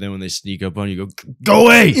too, but then when they sneak up on you, go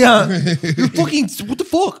away. Yeah, you're fucking. What the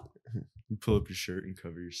fuck? You pull up your shirt and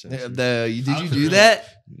cover your senses. Did you was a do real- that?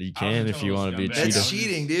 You I was can a if you total want to be a scumbag. cheetah. That's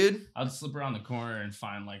cheating, dude. I'd slip around the corner and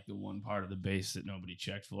find like the one part of the base that nobody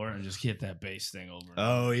checked for and just hit that base thing over. and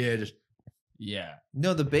over. Oh yeah, just Yeah.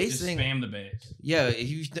 No, the base Just thing. spam the base. Yeah, if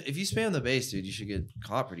you spam the base, dude, you should get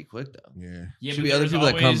caught pretty quick though. Yeah. Yeah, Should but be there other was people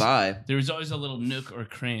that come always- by. There was always a little nook or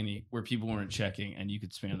cranny where people weren't checking and you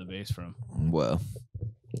could spam the base from. Well,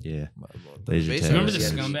 yeah. the Laser base tag. Remember the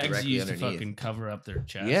was, yeah, scumbags directly you used to underneath. fucking cover up their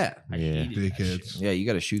chest? Yeah. I Yeah. hated that Dickheads. shit. Yeah, you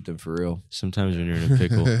got to shoot them for real. Sometimes when you're in a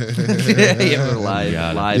pickle. You have to live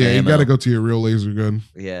Got it. Yeah, you ammo. got to go to your real laser gun.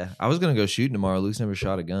 Yeah, I was gonna go shooting tomorrow. Luke's never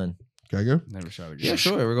shot a gun. Can I go? Never shot a gun. Yeah,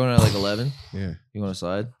 sure. We're going at like 11. Yeah. You want to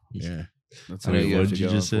slide? Yeah. That's I know Wait, you what have did to you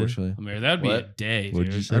go, just say? unfortunately. I mean, that'd be a What? day, What'd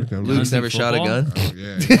dude. you say? I'd come. Luke's never Football? shot a gun. Oh,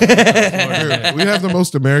 yeah. Dude, we have the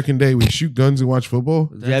most American day. We shoot guns and watch football.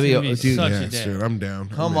 That's Yeah, gonna be dude, such Yeah, a day. dude, I'm down.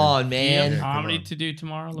 Come I'm on, Do you have man. Yeah, comedy come on. to do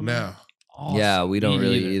tomorrow, Lemaire? Now. Awesome. Yeah, we don't Me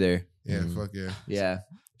really neither. either. Yeah, fuck yeah. Yeah.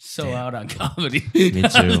 So out on comedy. Me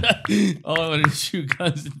too. All I want to shoot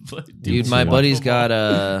guns and play. Dude, my buddy's got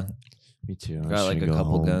Me too. got like a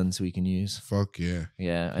couple guns we can use. Fuck yeah.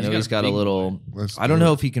 Yeah, I He's know got he's a got a big little. Let's I don't do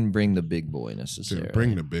know it. if he can bring the big boy necessarily. Dude,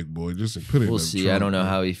 bring the big boy. Just put it in We'll the see. trunk, I don't know bro.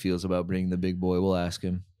 how he feels about bringing the big boy. We'll ask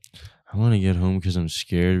him. I want to get home because I'm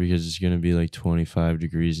scared because it's gonna be like 25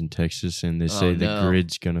 degrees in Texas, and they say the no.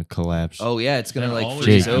 grid's gonna collapse. Oh yeah, it's gonna That like always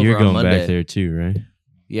freeze Jake, over you're on going Monday. back there too, right?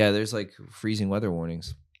 Yeah, there's like freezing weather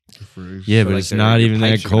warnings. Freeze. Yeah, So, but like, it's their not even that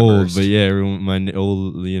pipes are gonna cold. burst. But yeah, everyone, my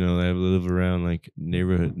old, I live around like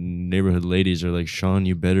neighborhood ladies are like, Sean,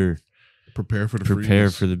 you better Prepare for the prepare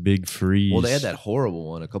freeze. for the big freeze. Well, they had that horrible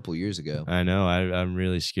one a couple years ago. I know. I'm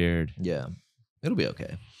really scared. Yeah, it'll be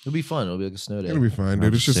okay. It'll be fun. It'll be like a snow day. It'll be fine, I'll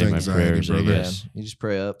dude. It's just just say my anxiety, prayers, I brother. Yeah, guess. you just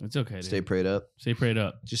pray up. It's okay, dude. Stay prayed up. Stay prayed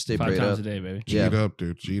up. Just stay 5 prayed times up. a day, baby. G'd Yeah. up,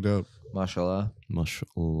 dude. G'd up. Mashallah.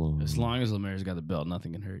 Mashallah. As long as Lemaire's got the belt,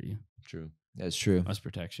 nothing can hurt you. True. That's true. That's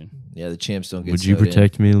protection. Yeah, the champs don't get. Would you snowed in.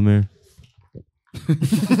 protect me, Lemaire?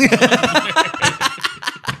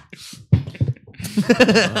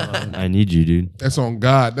 I need you, dude. That's on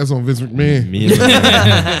God. That's on Vince McMahon. Me and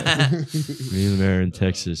Lemaire, me and Lemaire in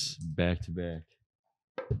Texas, back to back.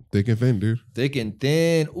 Thick and thin, dude. Thick and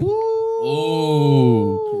thin. Ooh.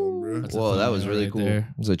 Oh. Bro. That's a Whoa, that was thumbnail really right cool. there. It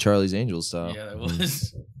was like Charlie's Angels style. Yeah, that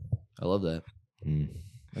was. I love that. Mm.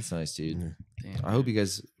 That's nice, dude. Damn. I hope you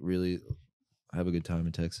guys really have a good time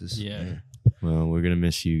in Texas. Yeah. Well, we're gonna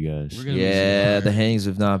miss you guys. We're gonna miss Yeah, you. the hangs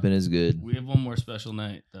have not been as good. We have one more special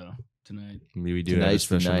night though tonight. We do have a Tonight's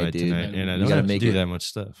the special night, night dude. tonight, and I You don't gotta have to make do it. that much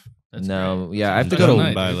stuff. That's No, great. yeah, I have to Special go to-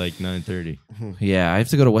 night, by dude. like 9:30. Yeah, I have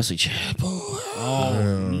to go to Wesley Chapel.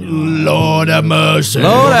 Oh, Lord have mercy.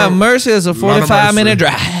 Lord have mercy, it's a Lord have 45-minute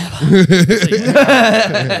mercy.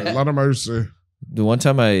 drive. A lot of mercy. The one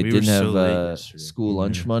time I We were didn't so have late yesterday. school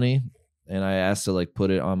lunch money, and I asked to like put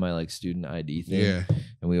it on my like student ID thing. Yeah.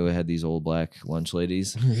 And we had these old black lunch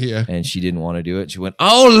ladies, Yeah. and she didn't want to do it. She went,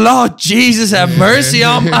 "Oh Lord Jesus, have mercy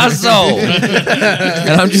on my soul."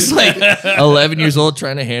 And I'm just like 11 years old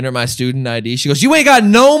trying to hand her my student ID. She goes, "You ain't got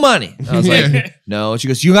no money." I was Yeah. like, "No." She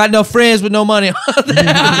goes, "You got no friends with no money."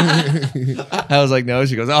 I was like, "No."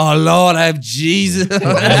 She goes, "Oh Lord, have Jesus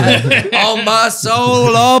on my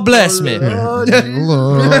soul. Lord bless me."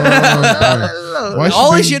 Why she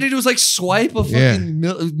All bring- she had to do was like swipe a fucking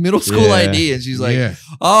Yeah. middle school Yeah. ID, and she's like, Yeah.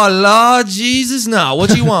 "Oh Lord Jesus, no,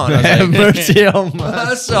 what you want?" I was Have like, mercy on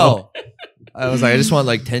my so I was like, I just want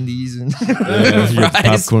like tendies and your fries.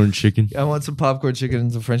 popcorn chicken. I want some popcorn chicken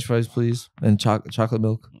and some French fries, please, and chocolate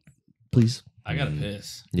milk, please. I gotta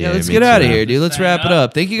piss. Yeah, let's me get out too. of here, dude. Let's Sign wrap it up.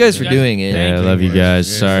 up. Thank you guys for You guys- doing it. Yeah, I Thank love you, you guys.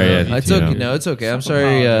 man. Sorry, Yeah, It's you okay. know, No, it's okay. I'm Some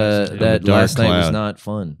sorry apologies, dude. that Dark last night was cloud. not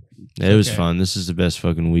fun. It was okay. fun. This is the best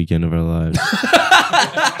fucking weekend of our lives.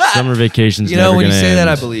 Summer vacations. You know, never when you gonna say that,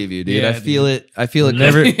 I end. believe you, dude. Yeah, I feel it. I feel it.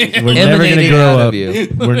 Never, we're never gonna emanating grow out up. of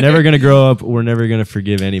you. We're never gonna grow up. We're never gonna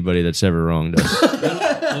forgive anybody that's ever wronged us.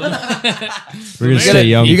 We're gonna stay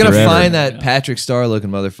young You're gonna forever. find that Patrick Star looking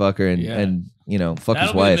motherfucker and Yeah. and you know fuck That'll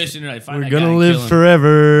his be the wife. mission tonight. Find We're that guy gonna and live kill him.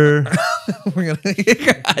 forever. We're gonna.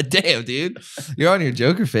 God damn, dude, you're on your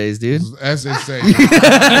Joker phase, dude. As they say. Dude,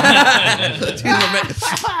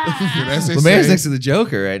 Dude, as they Lemaire's next say. to the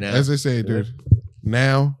Joker right now. As they say, dude.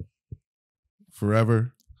 Now,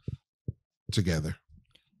 forever, together.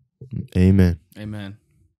 Amen. Amen.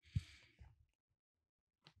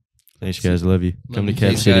 Thanks, guys. Love you. Come to you. Cap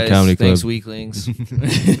Thanks, City guys. Comedy Club. Thanks, Weeklings.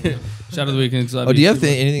 Shout out to the Weeklings. Love Oh, do you have too.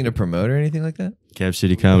 anything to promote or anything like that? Cap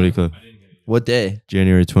City Comedy Club. What day?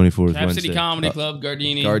 January 24th, Cap Wednesday. City Comedy Club,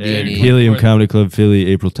 Gardini. Gardini. And Helium Comedy Club, Philly,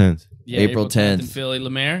 April 10th. Yeah, April in 10th. Philly,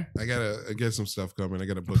 Lemaire. I get some stuff coming. I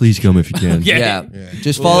gotta book. Please some come shit. if you can. Yeah. Yeah. Yeah.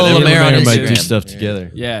 Just Well, follow whatever Lemaire on Lemaire might do Instagram. stuff Yeah.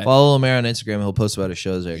 together. Yeah. Follow Lemaire on Instagram. He'll post about his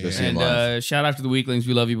shows there. Go see him And live. shout out to the Weeklings.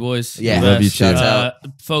 We love you, boys. Yeah. The Love you best. too. Shouts out.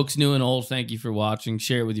 Folks new and old, thank you for watching.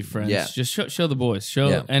 Share it with your friends. Yeah. Just show the boys. Show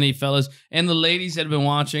Yeah. any fellas. And the ladies that have been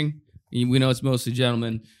watching. We know it's mostly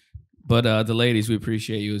gentlemen. But the ladies, we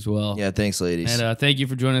appreciate you as well. Yeah, thanks, ladies. And thank you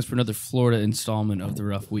for joining us for another Florida installment of the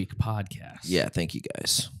Rough Week podcast. Yeah, thank you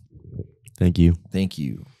guys. Thank you. Thank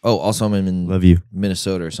you. Oh, also I'm in Love you.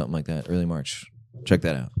 Minnesota or something like that, early March. Check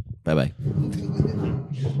that out. Bye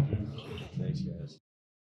bye.